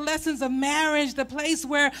learned the lessons of marriage, the place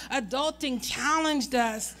where adulting challenged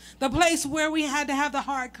us, the place where we had to have the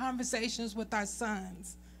hard conversations with our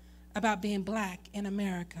sons about being black in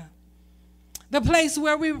America. The place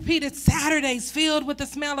where we repeated Saturdays filled with the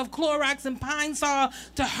smell of Clorox and Pine Sol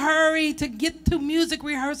to hurry to get to music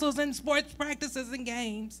rehearsals and sports practices and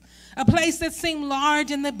games. A place that seemed large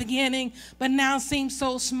in the beginning, but now seems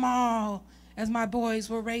so small as my boys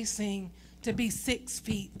were racing to be 6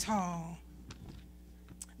 feet tall.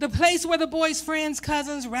 The place where the boys' friends,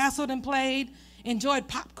 cousins wrestled and played, enjoyed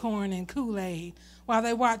popcorn and Kool-Aid while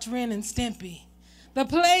they watched Ren and Stimpy. The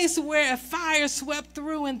place where a fire swept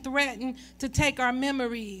through and threatened to take our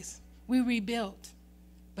memories. We rebuilt,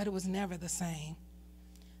 but it was never the same.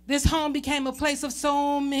 This home became a place of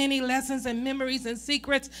so many lessons and memories and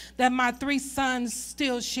secrets that my 3 sons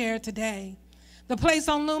still share today. The place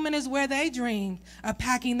on Lumen is where they dreamed of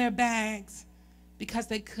packing their bags because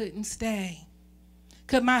they couldn't stay.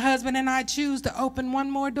 Could my husband and I choose to open one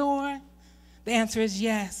more door? The answer is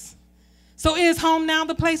yes. So is home now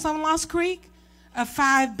the place on Lost Creek? Of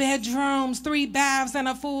 5 bedrooms, 3 baths, and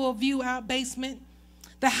a full view-out basement.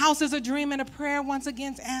 The house is a dream and a prayer once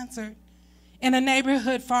again answered in a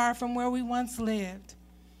neighborhood far from where we once lived.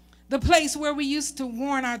 The place where we used to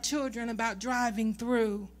warn our children about driving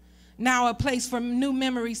through. Now a place for new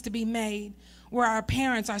memories to be made, where our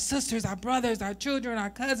parents, our sisters, our brothers, our children, our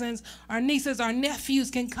cousins, our nieces, our nephews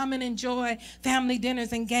can come and enjoy family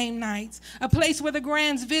dinners and game nights. A place where the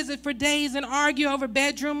grands visit for days and argue over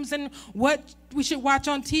bedrooms and what we should watch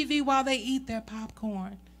on TV while they eat their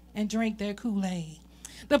popcorn and drink their Kool-Aid.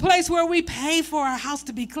 The place where we pay for our house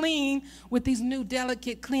to be clean with these new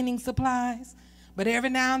delicate cleaning supplies. But every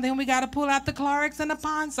now and then we gotta pull out the Clorox and the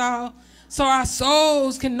Pine Sol so our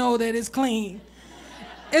souls can know that it's clean.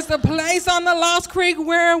 It's the place on the Lost Creek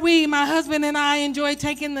where we, my husband and I, enjoy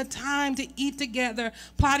taking the time to eat together,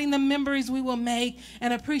 plotting the memories we will make,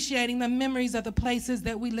 and appreciating the memories of the places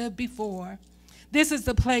that we lived before. This is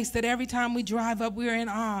the place that every time we drive up, we're in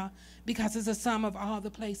awe because it's a sum of all the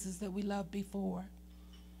places that we loved before.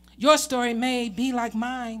 Your story may be like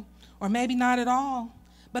mine, or maybe not at all,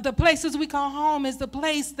 but the places we call home is the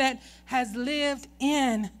place that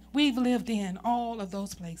we've lived in all of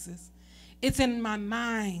those places. It's in my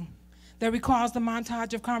mind that recalls the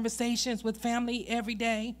montage of conversations with family every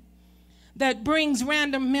day, that brings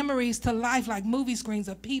random memories to life like movie screens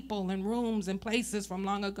of people and rooms and places from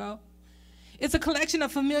long ago. It's a collection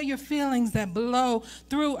of familiar feelings that blow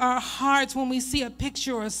through our hearts when we see a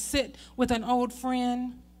picture or sit with an old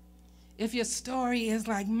friend. If your story is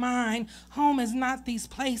like mine, home is not these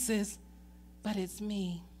places, but it's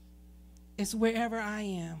me. It's wherever I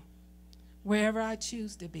am, wherever I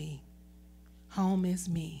choose to be. Home is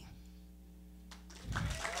me.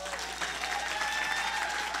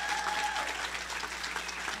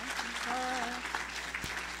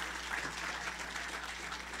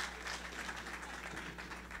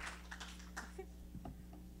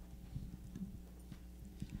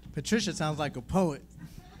 Patricia sounds like a poet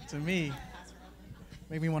to me.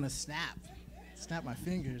 Make me want to snap my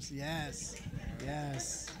fingers. Yes,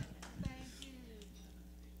 yes.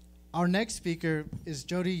 Our next speaker is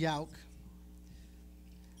Jody Yauk.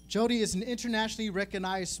 Jody is an internationally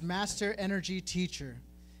recognized master energy teacher,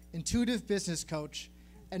 intuitive business coach,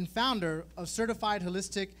 and founder of Certified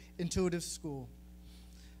Holistic Intuitive School.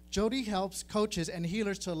 Jody helps coaches and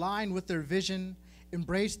healers to align with their vision,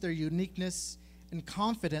 embrace their uniqueness, and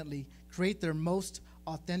confidently create their most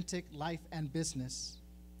authentic life and business.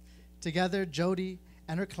 Together, Jody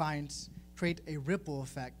and her clients create a ripple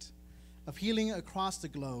effect of healing across the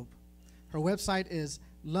globe. Her website is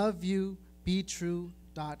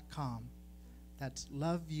loveyoubetruetrue.com. That's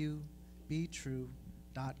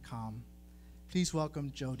loveyoubetruetrue.com. Please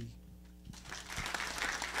welcome Jody.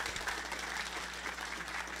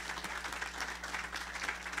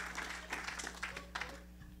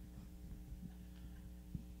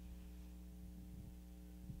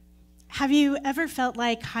 Have you ever felt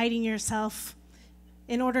like hiding yourself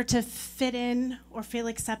in order to fit in or feel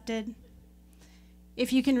accepted?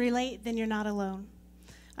 If you can relate, then you're not alone.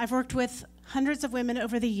 I've worked with hundreds of women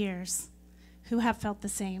over the years who have felt the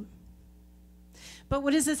same. But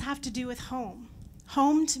what does this have to do with home?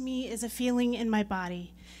 Home to me is a feeling in my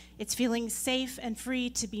body. It's feeling safe and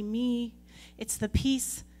free to be me. It's the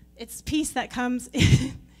peace. It's peace that comes.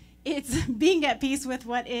 It's being at peace with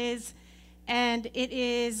what is, and it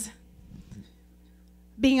is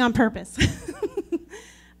being on purpose.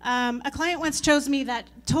 A client once told me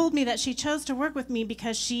that she chose to work with me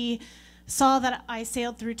because she saw that I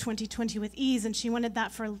sailed through 2020 with ease, and she wanted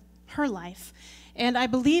that for her life. And I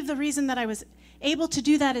believe the reason that I was able to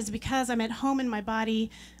do that is because I'm at home in my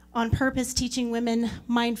body on purpose teaching women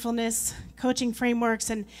mindfulness, coaching frameworks,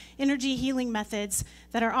 and energy healing methods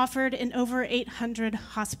that are offered in over 800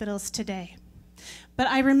 hospitals today. But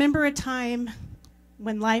I remember a time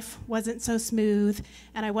when life wasn't so smooth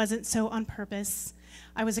and I wasn't so on purpose.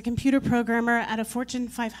 I was a computer programmer at a Fortune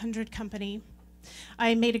 500 company.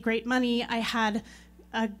 I made a great money. I had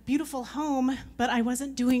a beautiful home, but I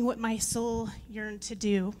wasn't doing what my soul yearned to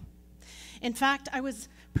do. In fact, I was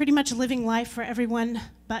pretty much living life for everyone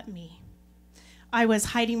but me. I was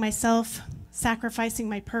hiding myself, sacrificing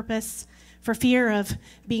my purpose for fear of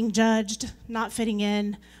being judged, not fitting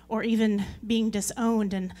in, or even being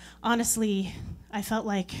disowned. And honestly, I felt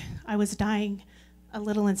like I was dying a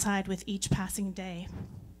little inside with each passing day.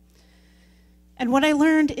 And what I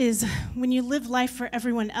learned is when you live life for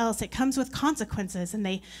everyone else, it comes with consequences, and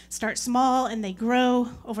they start small and they grow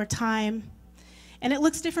over time. And it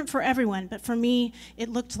looks different for everyone, but for me, it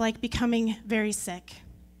looked like becoming very sick.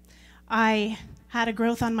 I had a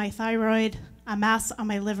growth on my thyroid, a mass on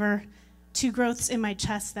my liver, 2 growths in my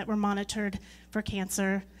chest that were monitored for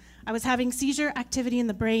cancer. I was having seizure activity in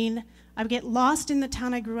the brain. I would get lost in the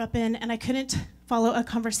town I grew up in, and I couldn't follow a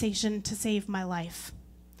conversation to save my life.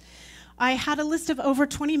 I had a list of over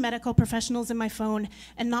 20 medical professionals in my phone,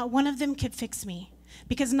 and not one of them could fix me,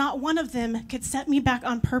 because not one of them could set me back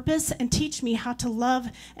on purpose and teach me how to love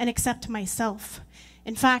and accept myself.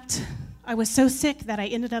 In fact, I was so sick that I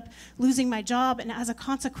ended up losing my job, and as a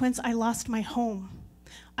consequence, I lost my home.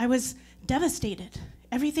 I was devastated.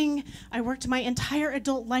 Everything I worked my entire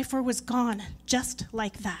adult life for was gone, just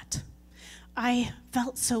like that. I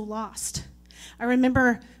felt so lost. I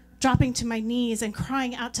remember dropping to my knees and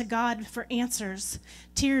crying out to God for answers.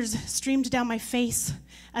 Tears streamed down my face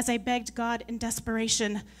as I begged God in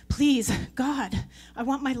desperation, please, God, I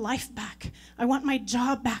want my life back. I want my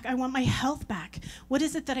job back. I want my health back. What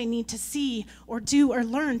is it that I need to see or do or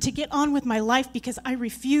learn to get on with my life, because I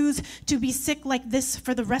refuse to be sick like this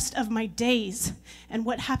for the rest of my days? And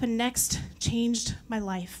what happened next changed my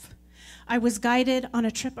life. I was guided on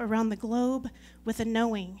a trip around the globe with a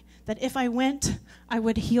knowing that if I went, I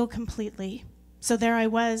would heal completely. So there I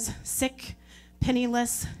was, sick,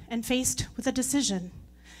 penniless, and faced with a decision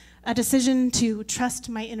to trust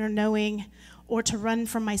my inner knowing or to run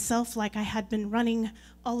from myself like I had been running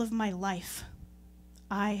all of my life.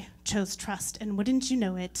 I chose trust, and wouldn't you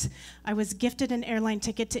know it, I was gifted an airline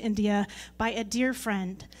ticket to India by a dear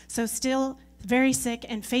friend. So still very sick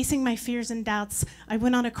and facing my fears and doubts, I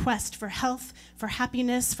went on a quest for health, for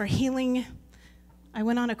happiness, for healing. I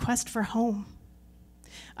went on a quest for home.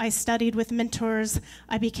 I studied with mentors.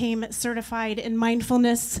 I became certified in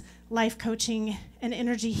mindfulness, life coaching, and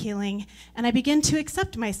energy healing, and I began to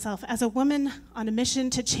accept myself as a woman on a mission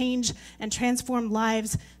to change and transform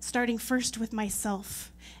lives, starting first with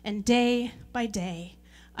myself. And day by day,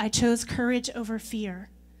 I chose courage over fear.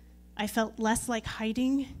 I felt less like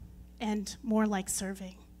hiding and more like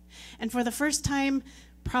serving. And for the first time,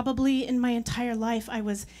 probably in my entire life, I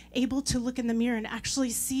was able to look in the mirror and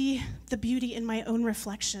actually see the beauty in my own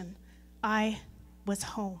reflection. I was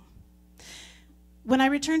home. When I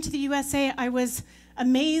returned to the USA, I was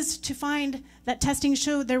amazed to find that testing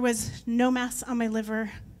showed there was no mass on my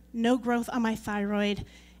liver, no growth on my thyroid,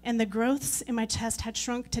 and the growths in my chest had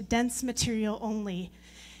shrunk to dense material only.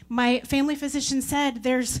 My family physician said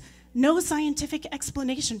there's no scientific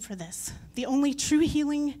explanation for this. The only true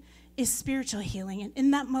healing is spiritual healing. And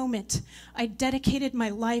in that moment, I dedicated my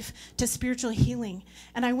life to spiritual healing.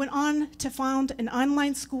 And I went on to found an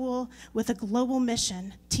online school with a global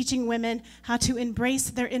mission, teaching women how to embrace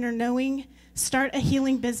their inner knowing, start a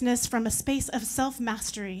healing business from a space of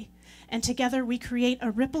self-mastery. And together we create a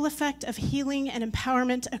ripple effect of healing and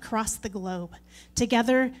empowerment across the globe.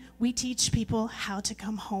 Together, we teach people how to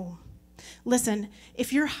come home. Listen,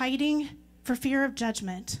 if you're hiding for fear of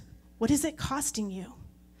judgment, what is it costing you?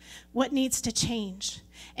 What needs to change?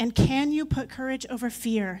 And can you put courage over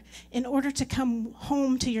fear in order to come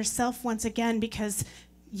home to yourself once again, because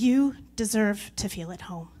you deserve to feel at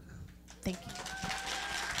home? Thank you.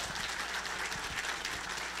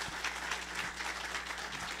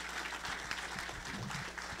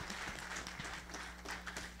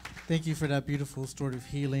 Thank you for that beautiful story of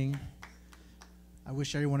healing. I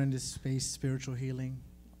wish everyone in this space spiritual healing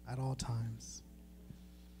at all times.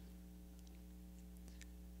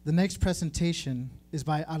 The next presentation is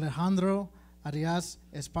by Alejandro Arias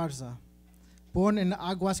Esparza. Born in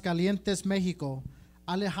Aguascalientes, Mexico,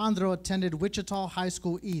 Alejandro attended Wichita High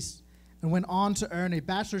School East and went on to earn a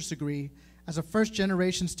bachelor's degree as a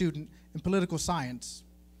first-generation student in political science.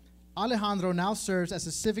 Alejandro now serves as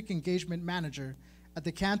a civic engagement manager at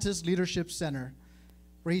the Kansas Leadership Center,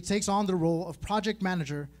 where he takes on the role of project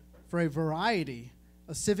manager for a variety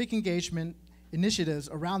of civic engagement initiatives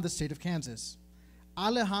around the state of Kansas.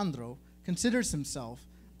 Alejandro considers himself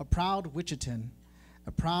a proud Wichitan,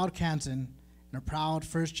 a proud Kansan, and a proud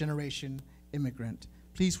first-generation immigrant.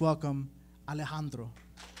 Please welcome Alejandro.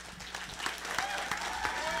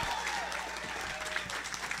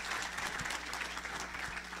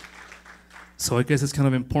 So I guess it's kind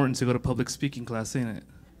of important to go to public speaking class, ain't it?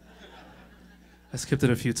 I skipped it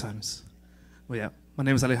a few times. Well, yeah, my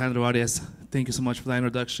name is Alejandro Arias. Thank you so much for that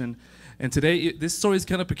introduction. And today, this story is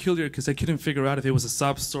kind of peculiar because I couldn't figure out if it was a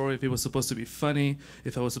sob story, if it was supposed to be funny,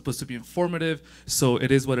 if I was supposed to be informative. So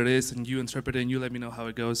it is what it is, and you interpret it, and you let me know how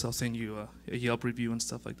it goes. I'll send you a Yelp review and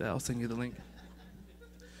stuff like that. I'll send you the link.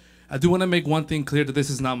 I do want to make one thing clear, that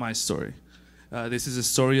this is not my story. This is a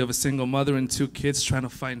story of a single mother and 2 kids trying to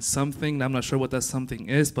find something. I'm not sure what that something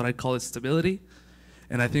is, but I call it stability.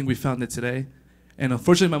 And I think we found it today. And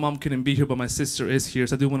unfortunately, my mom couldn't be here, but my sister is here,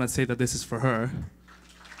 so I do want to say that this is for her.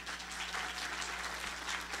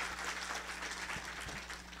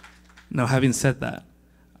 Now, having said that,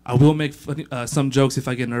 I will make funny, some jokes if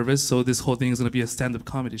I get nervous, so this whole thing is going to be a stand-up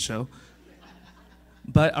comedy show.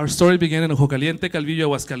 But our story began in Ojo Caliente, Calvillo,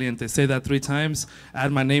 Aguascalientes. Say that 3 times,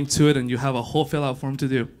 add my name to it, and you have a whole fill-out form to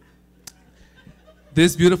do.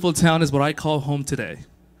 This beautiful town is what I call home today.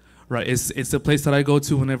 Right, it's the place that I go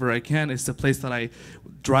to whenever I can. It's the place that I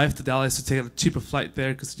drive to Dallas to take a cheaper flight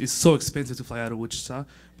there because it's so expensive to fly out of Wichita.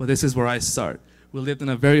 But this is where I start. We lived in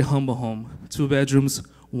a very humble home, 2 bedrooms,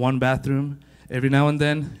 1 bathroom. Every now and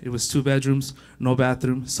then, it was 2 bedrooms, no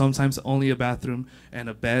bathroom, sometimes only a bathroom and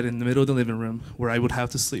a bed in the middle of the living room where I would have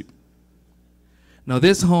to sleep. Now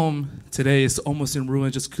this home today is almost in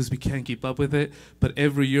ruin just because we can't keep up with it. But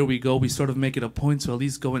every year we go, we sort of make it a point to at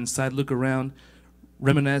least go inside, look around,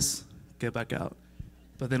 reminisce, get back out.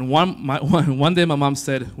 But then one day my mom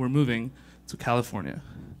said, we're moving to California.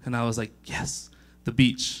 And I was like, yes, the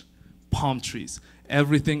beach, palm trees,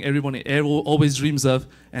 everything everyone always dreams of.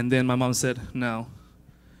 And then my mom said, no,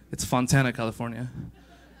 it's Fontana, California.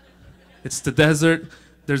 It's the desert.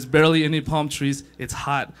 There's barely any palm trees. It's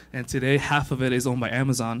hot. And today, half of it is owned by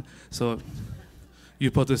Amazon. So you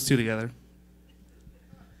put those 2 together.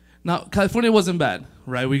 Now, California wasn't bad,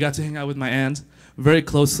 right? We got to hang out with my aunt very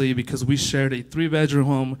closely because we shared a 3-bedroom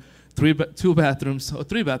home, 3 bathrooms,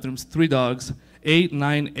 3 dogs, 8,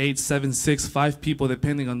 9, 8, 7, 6, 5 people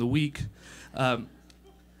depending on the week. So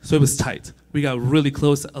it was tight. We got really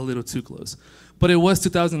close, a little too close. But it was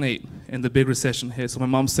 2008 and the big recession hit. So my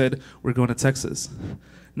mom said, we're going to Texas.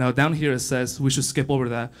 Now down here it says we should skip over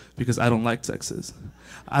that because I don't like Texas.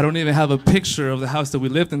 I don't even have a picture of the house that we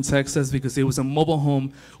lived in Texas because it was a mobile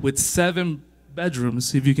home with 7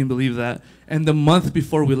 bedrooms, if you can believe that. And the month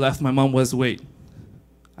before we left, my mom was, wait,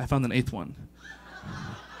 I found an 8th one.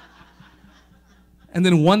 And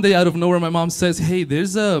then one day out of nowhere, my mom says, hey,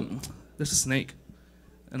 there's a snake.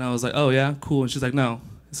 And I was like, oh yeah, cool. And she's like, no,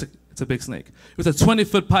 it's a big snake. It was a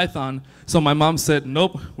 20-foot python. So my mom said,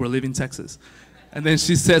 nope, we're leaving Texas. And then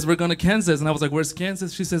she says, we're going to Kansas. And I was like, where's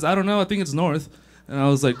Kansas? She says, I don't know, I think it's north. And I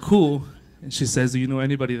was like, cool. And she says, do you know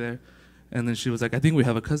anybody there? And then she was like, I think we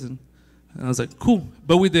have a cousin. And I was like, cool.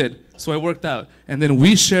 But we did. So I worked out. And then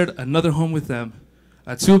we shared another home with them.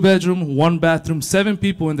 A 2-bedroom, 1 bathroom, 7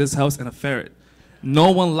 people in this house, and a ferret.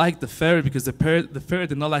 No one liked the ferret because the ferret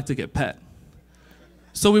did not like to get pet.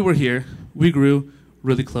 So we were here. We grew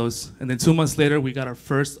really close. And then 2 months later, we got our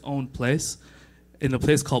first own place in a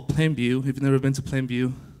place called Plainview. If you've never been to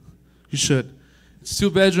Plainview, you should. It's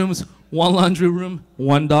 2 bedrooms, 1 laundry room,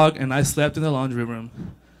 1 dog, and I slept in the laundry room.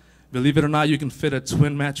 Believe it or not, you can fit a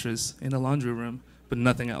twin mattress in a laundry room, but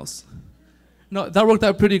nothing else. No, that worked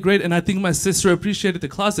out pretty great, and I think my sister appreciated the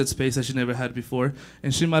closet space that she never had before,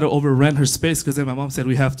 and she might have overrun her space because then my mom said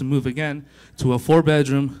we have to move again to a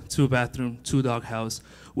 4-bedroom, 2-bathroom, 2-dog house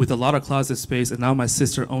with a lot of closet space, and now my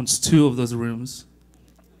sister owns 2 of those rooms.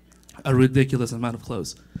 A ridiculous amount of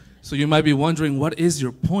clothes. So you might be wondering, what is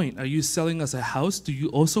your point? Are you selling us a house? Do you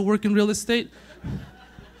also work in real estate?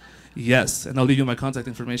 Yes, and I'll leave you my contact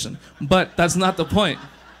information. But that's not the point.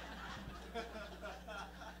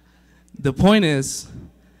 The point is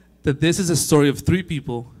that this is a story of 3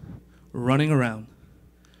 people running around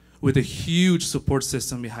with a huge support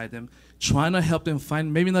system behind them, trying to help them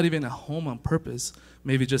find maybe not even a home on purpose,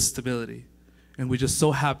 maybe just stability. And we just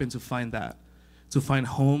so happen to find that, to find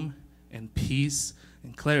home and peace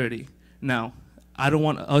and clarity. Now, I don't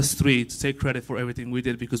want us 3 to take credit for everything we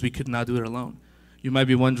did because we could not do it alone. You might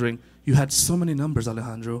be wondering, you had so many numbers,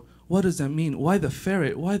 Alejandro. What does that mean? Why the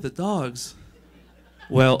ferret? Why the dogs?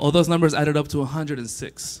 Well, all those numbers added up to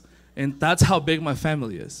 106. And that's how big my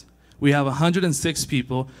family is. We have 106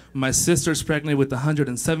 people. My sister's pregnant with the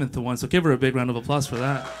 107th one, so give her a big round of applause for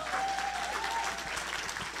that.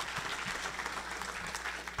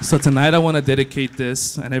 So tonight I want to dedicate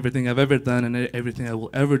this and everything I've ever done and everything I will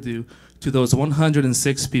ever do to those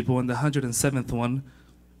 106 people and the 107th one,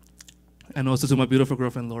 and also to my beautiful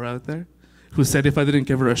girlfriend Laura out there, who said if I didn't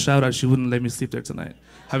give her a shout out, she wouldn't let me sleep there tonight.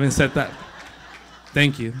 Having said that,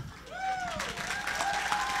 thank you.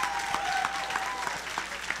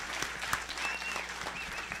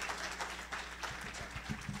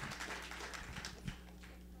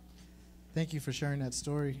 Thank you for sharing that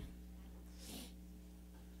story.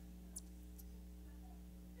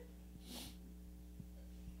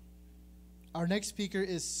 Our next speaker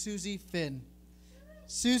is Susie Finn.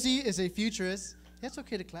 Susie is a futurist. Yeah, it's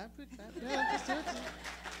okay to clap. Yeah, just do it.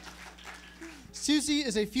 Susie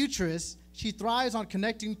is a futurist. She thrives on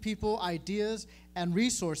connecting people, ideas, and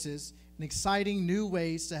resources in exciting new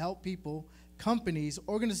ways to help people, companies,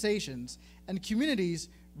 organizations, and communities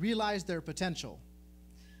realize their potential.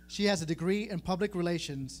 She has a degree in public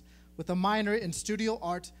relations with a minor in studio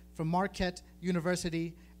art from Marquette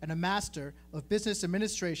University and a master of business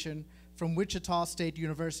administration from Wichita State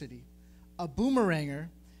University. A boomeranger,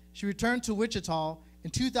 she returned to Wichita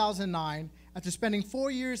in 2009 after spending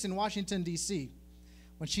 4 years in Washington, D.C.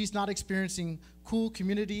 When she's not experiencing cool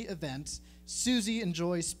community events, Susie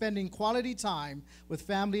enjoys spending quality time with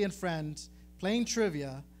family and friends, playing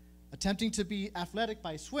trivia, attempting to be athletic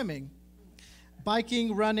by swimming,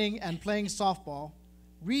 biking, running, and playing softball,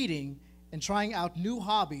 reading, and trying out new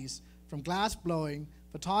hobbies from glass blowing,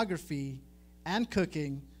 photography, and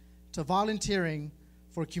cooking to volunteering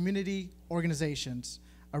for community organizations.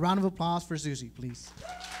 A round of applause for Susie, please.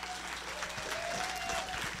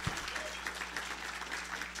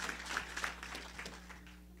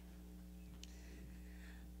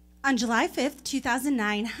 On July 5th,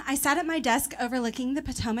 2009, I sat at my desk overlooking the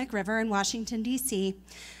Potomac River in Washington, D.C.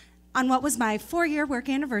 On what was my 4-year work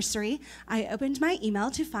anniversary, I opened my email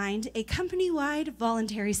to find a company-wide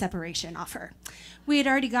voluntary separation offer. We had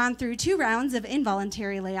already gone through 2 rounds of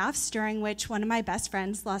involuntary layoffs, during which one of my best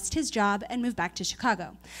friends lost his job and moved back to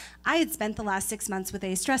Chicago. I had spent the last 6 months with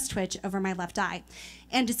a stress twitch over my left eye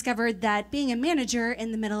and discovered that being a manager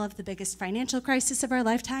in the middle of the biggest financial crisis of our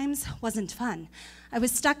lifetimes wasn't fun. I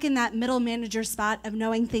was stuck in that middle manager spot of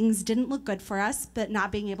knowing things didn't look good for us, but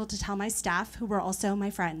not being able to tell my staff, who were also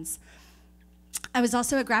my friends. I was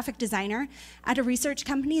also a graphic designer at a research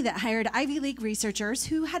company that hired Ivy League researchers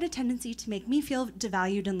who had a tendency to make me feel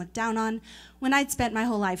devalued and looked down on when I'd spent my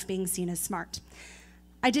whole life being seen as smart.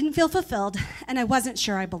 I didn't feel fulfilled, and I wasn't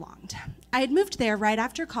sure I belonged. I had moved there right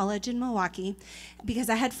after college in Milwaukee because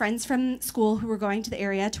I had friends from school who were going to the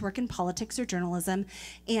area to work in politics or journalism,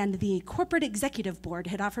 and the corporate executive board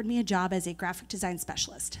had offered me a job as a graphic design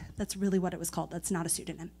specialist. That's really what it was called. That's not a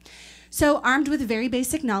pseudonym. So, armed with very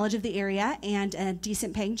basic knowledge of the area and a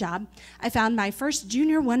decent paying job, I found my first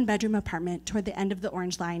junior 1-bedroom apartment toward the end of the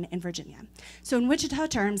Orange Line in Virginia. So in Wichita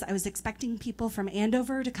terms, I was expecting people from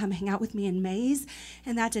Andover to come hang out with me in Mays,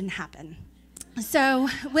 and that didn't happen. So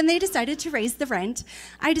when they decided to raise the rent,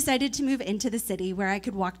 I decided to move into the city where I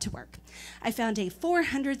could walk to work. I found a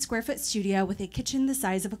 400-square-foot studio with a kitchen the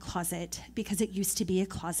size of a closet, because it used to be a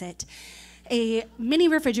closet, a mini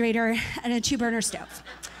refrigerator, and a 2-burner stove.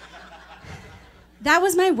 That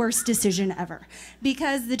was my worst decision ever,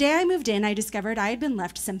 because the day I moved in, I discovered I had been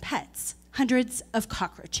left some pets, hundreds of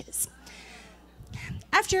cockroaches.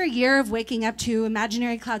 After a year of waking up to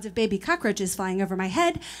imaginary clouds of baby cockroaches flying over my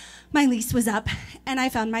head, my lease was up, and I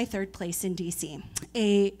found my 3rd place in DC,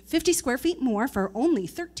 a 50 square feet more for only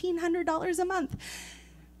 $1,300 a month.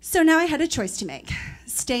 So now I had a choice to make: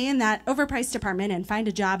 stay in that overpriced apartment and find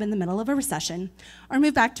a job in the middle of a recession, or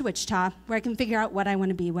move back to Wichita, where I can figure out what I want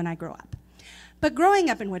to be when I grow up. But growing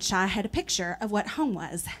up in Wichita, I had a picture of what home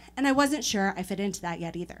was, and I wasn't sure I fit into that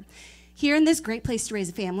yet either. Here in this great place to raise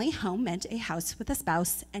a family, home meant a house with a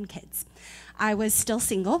spouse and kids. I was still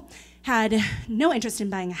single, had no interest in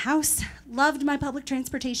buying a house, loved my public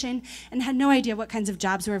transportation, and had no idea what kinds of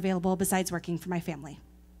jobs were available besides working for my family.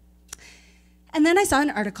 And then I saw an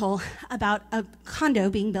article about a condo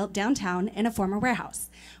being built downtown in a former warehouse,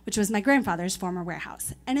 which was my grandfather's former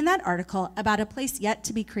warehouse. And in that article about a place yet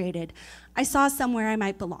to be created, I saw somewhere I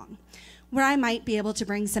might belong, where I might be able to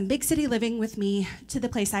bring some big city living with me to the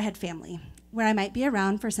place I had family, where I might be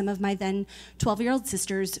around for some of my then 12-year-old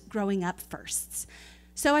sisters' growing up firsts.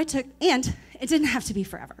 So I took, and it didn't have to be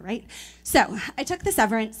forever, right? So I took the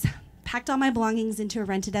severance, packed all my belongings into a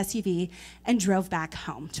rented SUV, and drove back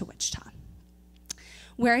home to Wichita.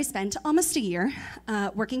 where I spent almost a year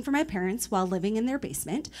working for my parents while living in their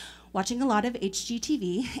basement, watching a lot of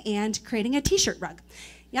HGTV, and creating a t-shirt rug.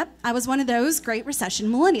 Yep, I was one of those Great Recession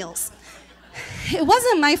millennials. It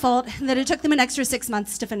wasn't my fault that it took them an extra 6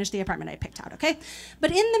 months to finish the apartment I picked out, okay?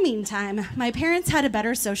 But in the meantime, my parents had a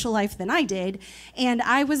better social life than I did, and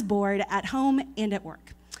I was bored at home and at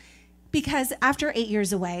work. Because after 8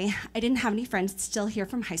 years away, I didn't have any friends still here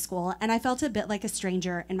from high school, and I felt a bit like a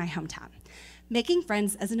stranger in my hometown. Making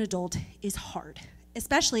friends as an adult is hard,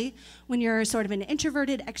 especially when you're sort of an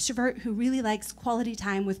introverted extrovert who really likes quality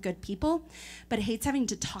time with good people, but hates having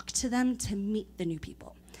to talk to them to meet the new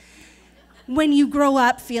people. When you grow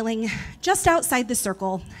up feeling just outside the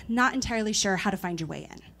circle, not entirely sure how to find your way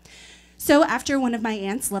in. So after one of my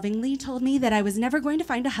aunts lovingly told me that I was never going to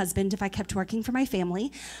find a husband if I kept working for my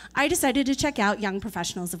family, I decided to check out Young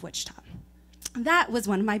Professionals of Wichita. That was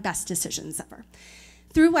one of my best decisions ever.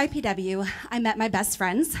 Through YPW, I met my best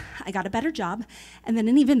friends, I got a better job, and then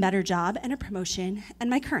an even better job, and a promotion, and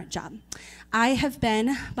my current job. I have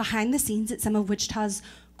been behind the scenes at some of Wichita's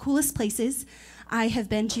coolest places. I have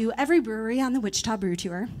been to every brewery on the Wichita Brew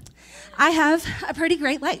Tour. I have a pretty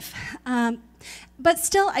great life. But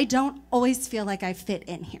still, I don't always feel like I fit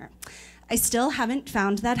in here. I still haven't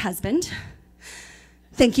found that husband.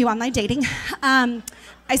 Thank you, online dating.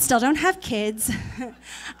 I still don't have kids.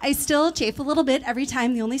 I still chafe a little bit every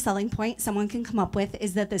time the only selling point someone can come up with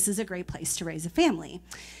is that this is a great place to raise a family.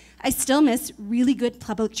 I still miss really good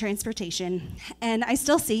public transportation, and I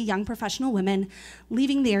still see young professional women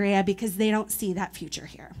leaving the area because they don't see that future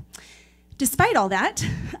here. Despite all that,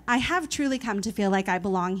 I have truly come to feel like I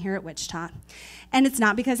belong here at Wichita. And it's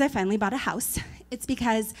not because I finally bought a house, it's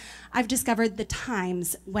because I've discovered the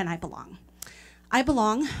times when I belong. I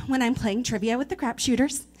belong when I'm playing trivia with the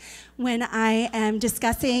crapshooters, when I am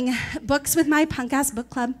discussing books with my punk-ass book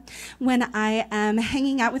club, when I am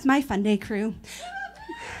hanging out with my fun day crew,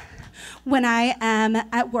 when I am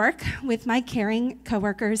at work with my caring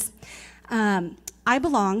coworkers. I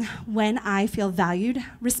belong when I feel valued,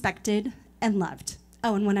 respected, and loved.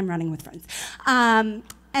 Oh, and when I'm running with friends.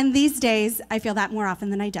 And these days, I feel that more often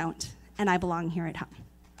than I don't, and I belong here at home.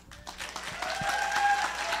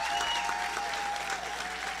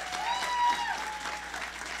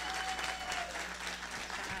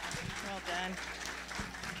 Well done.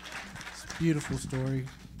 It's a beautiful story.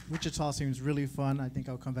 Wichita seems really fun. I think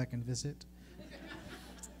I'll come back and visit.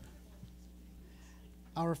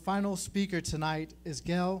 Our final speaker tonight is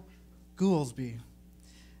Gail Goolsby.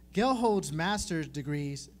 Gail holds master's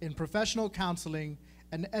degrees in professional counseling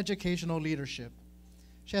and educational leadership.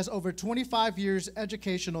 She has over 25 years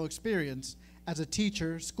educational experience as a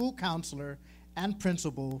teacher, school counselor, and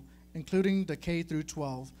principal, including the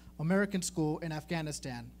K-12 American School in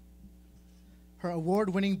Afghanistan. Her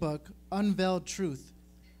award-winning book, Unveiled Truth,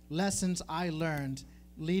 Lessons I Learned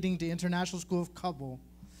Leading the International School of Kabul,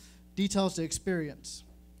 details the experience.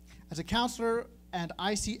 As a counselor and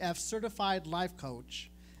ICF certified life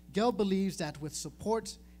coach, Gail believes that with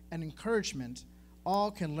support and encouragement,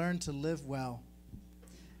 all can learn to live well.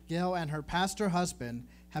 Gail and her pastor husband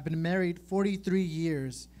have been married 43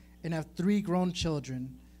 years and have 3 grown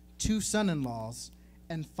children, 2 son-in-laws,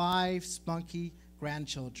 and 5 spunky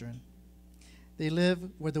grandchildren. They live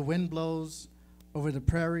where the wind blows over the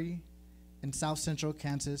prairie in South Central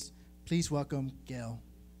Kansas. Please welcome Gail.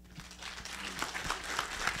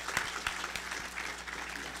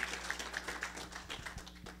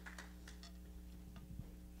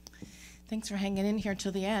 Thanks for hanging in here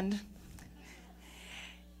till the end.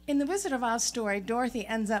 In the Wizard of Oz story, Dorothy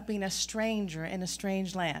ends up being a stranger in a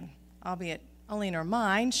strange land, albeit only in her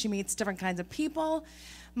mind. She meets different kinds of people,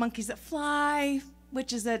 monkeys that fly,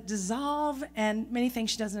 witches that dissolve, and many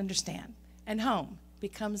things she doesn't understand. And home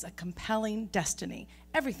becomes a compelling destiny,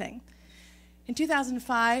 everything. In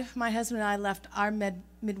 2005, my husband and I left our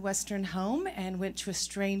Midwestern home and went to a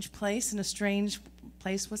strange place, and a strange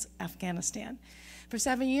place was Afghanistan. For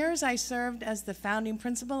 7 years, I served as the founding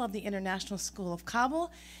principal of the International School of Kabul,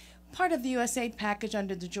 part of the USAID package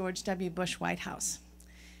under the George W. Bush White House.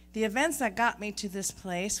 The events that got me to this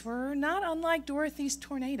place were not unlike Dorothy's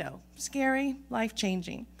tornado, scary,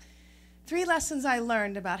 life-changing. 3 lessons I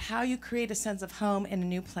learned about how you create a sense of home in a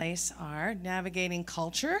new place are navigating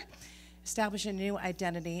culture, establishing a new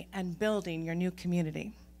identity, and building your new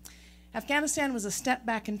community. Afghanistan was a step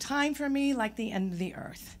back in time for me, like the end of the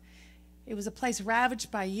earth. It was a place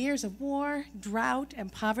ravaged by years of war, drought,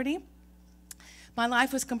 and poverty. My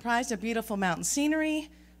life was comprised of beautiful mountain scenery,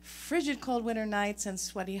 frigid cold winter nights, and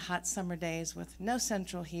sweaty hot summer days with no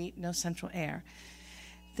central heat, no central air.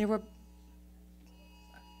 There were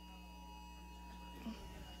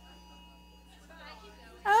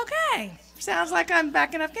Okay, sounds like I'm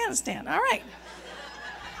back in Afghanistan. All right.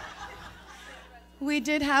 We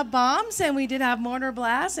did have bombs, and we did have mortar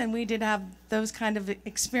blasts, and we did have those kind of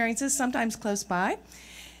experiences, sometimes close by.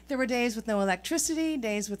 There were days with no electricity,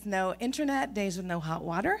 days with no internet, days with no hot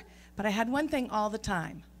water, but I had one thing all the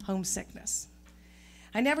time: homesickness.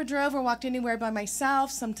 I never drove or walked anywhere by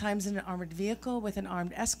myself, sometimes in an armored vehicle with an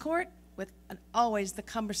armed escort, with always the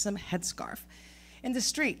cumbersome headscarf. In the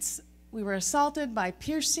streets, we were assaulted by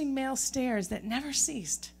piercing male stares that never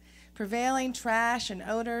ceased, prevailing trash and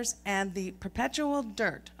odors, and the perpetual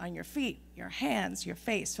dirt on your feet, your hands, your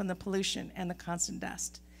face from the pollution and the constant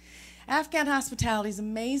dust. Afghan hospitality is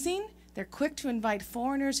amazing. They're quick to invite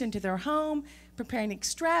foreigners into their home, preparing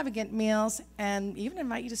extravagant meals, and even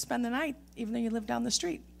invite you to spend the night, even though you live down the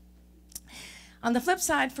street. On the flip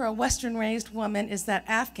side, for a Western-raised woman, is that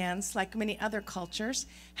Afghans, like many other cultures,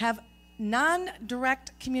 have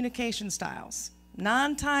non-direct communication styles,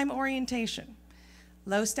 non-time orientation,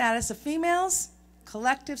 low status of females,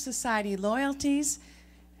 collective society loyalties,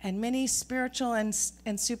 and many spiritual and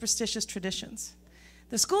superstitious traditions.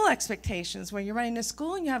 The school expectations, where you're running a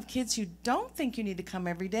school and you have kids who don't think you need to come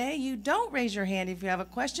every day, you don't raise your hand if you have a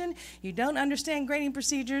question, you don't understand grading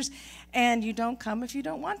procedures, and you don't come if you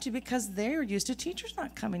don't want to, because they're used to teachers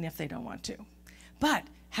not coming if they don't want to. But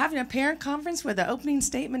having a parent conference where the opening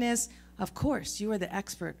statement is, "Of course, you are the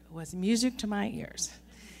expert," was music to my ears.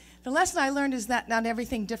 The lesson I learned is that not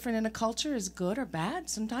everything different in a culture is good or bad.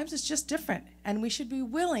 Sometimes it's just different, and we should be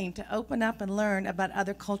willing to open up and learn about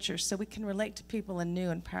other cultures so we can relate to people in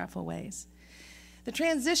new and powerful ways. The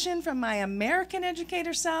transition from my American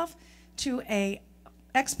educator self to a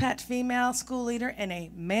expat female school leader in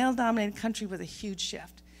a male-dominated country was a huge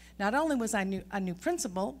shift. Not only was I a new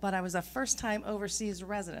principal, but I was a first-time overseas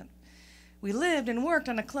resident. We lived and worked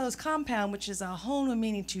on a closed compound, which is a whole new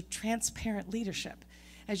meaning to transparent leadership,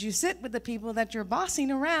 as you sit with the people that you're bossing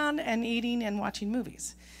around and eating and watching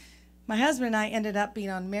movies. My husband and I ended up being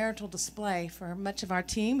on marital display for much of our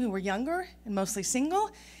team, who were younger and mostly single,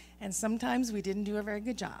 and sometimes we didn't do a very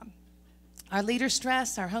good job. Our leader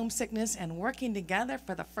stress, our homesickness, and working together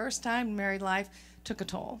for the first time in married life took a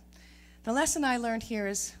toll. The lesson I learned here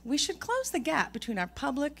is we should close the gap between our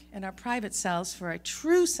public and our private selves for a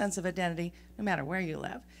true sense of identity, no matter where you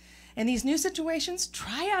live. In these new situations,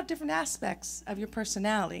 try out different aspects of your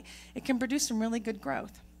personality. It can produce some really good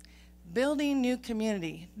growth. Building new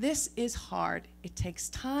community. This is hard. It takes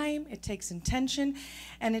time, it takes intention,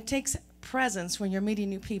 and it takes presence when you're meeting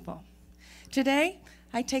new people. Today,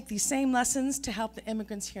 I take these same lessons to help the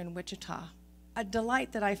immigrants here in Wichita. A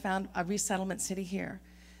delight that I found a resettlement city here.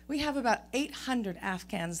 We have about 800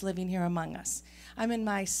 Afghans living here among us. I'm in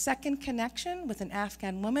my second connection with an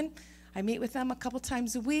Afghan woman. I meet with them a couple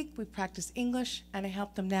times a week. We practice English, and I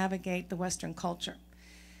help them navigate the Western culture.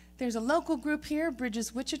 There's a local group here,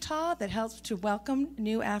 Bridges Wichita, that helps to welcome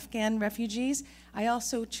new Afghan refugees. I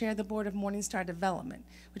also chair the board of Morningstar Development,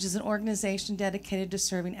 which is an organization dedicated to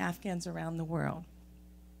serving Afghans around the world.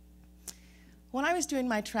 When I was doing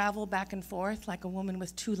my travel back and forth like a woman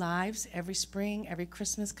with two lives, every spring, every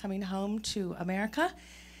Christmas coming home to America,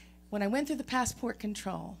 when I went through the passport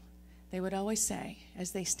control, they would always say,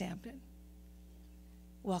 as they stamped it,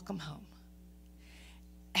 "Welcome home."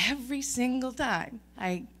 Every single time.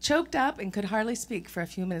 I choked up and could hardly speak for a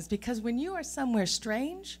few minutes, because when you are somewhere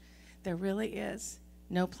strange, there really is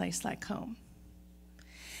no place like home.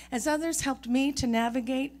 As others helped me to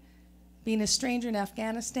navigate being a stranger in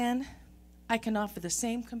Afghanistan, I can offer the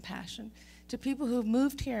same compassion to people who have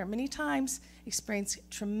moved here, many times experienced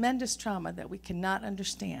tremendous trauma that we cannot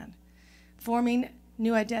understand, forming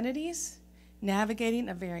new identities, navigating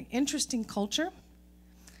a very interesting culture,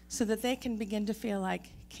 so that they can begin to feel like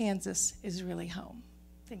Kansas is really home.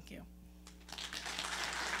 Thank you.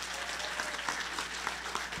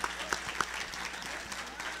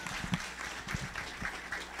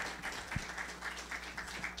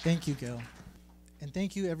 Thank you, Gail. And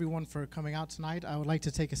thank you, everyone, for coming out tonight. I would like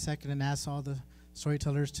to take a second and ask all the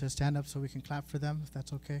storytellers to stand up so we can clap for them, if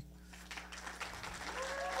that's okay.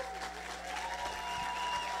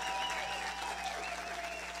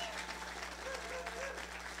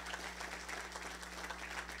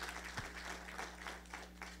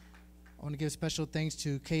 I want to give special thanks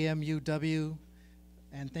to KMUW,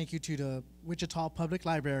 and thank you to the Wichita Public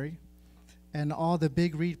Library and all the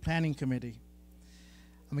Big Read Planning Committee.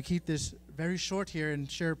 I'm going to keep this very short here and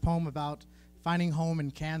share a poem about finding home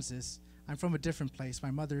in Kansas. I'm from a different place. My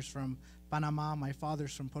mother's from Panama, my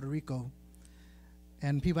father's from Puerto Rico.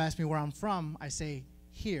 And people ask me where I'm from, I say,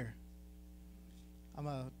 here. I'm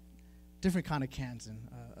a different kind of Kansan,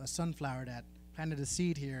 a sunflower that planted a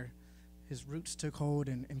seed here his roots took hold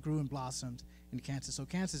and grew and blossomed in Kansas. So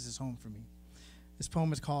Kansas is home for me. This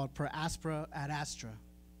poem is called Per Aspera ad Astra.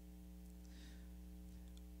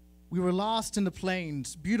 We were lost in the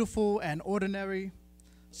plains, beautiful and ordinary,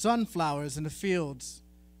 sunflowers in the fields,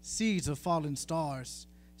 seeds of fallen stars,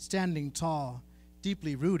 standing tall,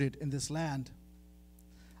 deeply rooted in this land.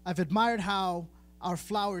 I've admired how our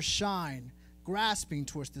flowers shine, grasping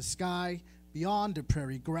towards the sky, beyond the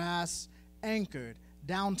prairie grass, anchored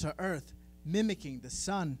down to earth, mimicking the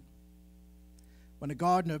sun. When a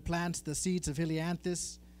gardener plants the seeds of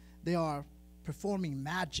helianthus, they are performing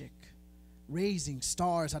magic, raising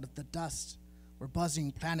stars out of the dust, where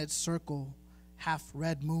buzzing planets circle, half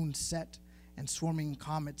red moons set, and swarming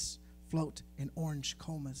comets float in orange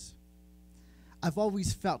comas. I've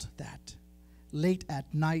always felt that, late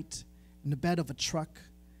at night, in the bed of a truck,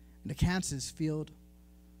 in the Kansas field,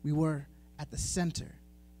 we were at the center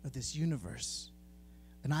of this universe,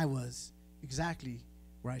 and I was exactly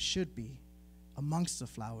where I should be, amongst the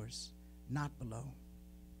flowers, not below.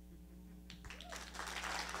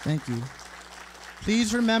 Thank you.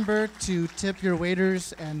 Please remember to tip your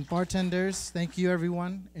waiters and bartenders. Thank you,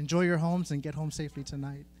 everyone. Enjoy your homes and get home safely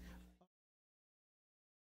tonight.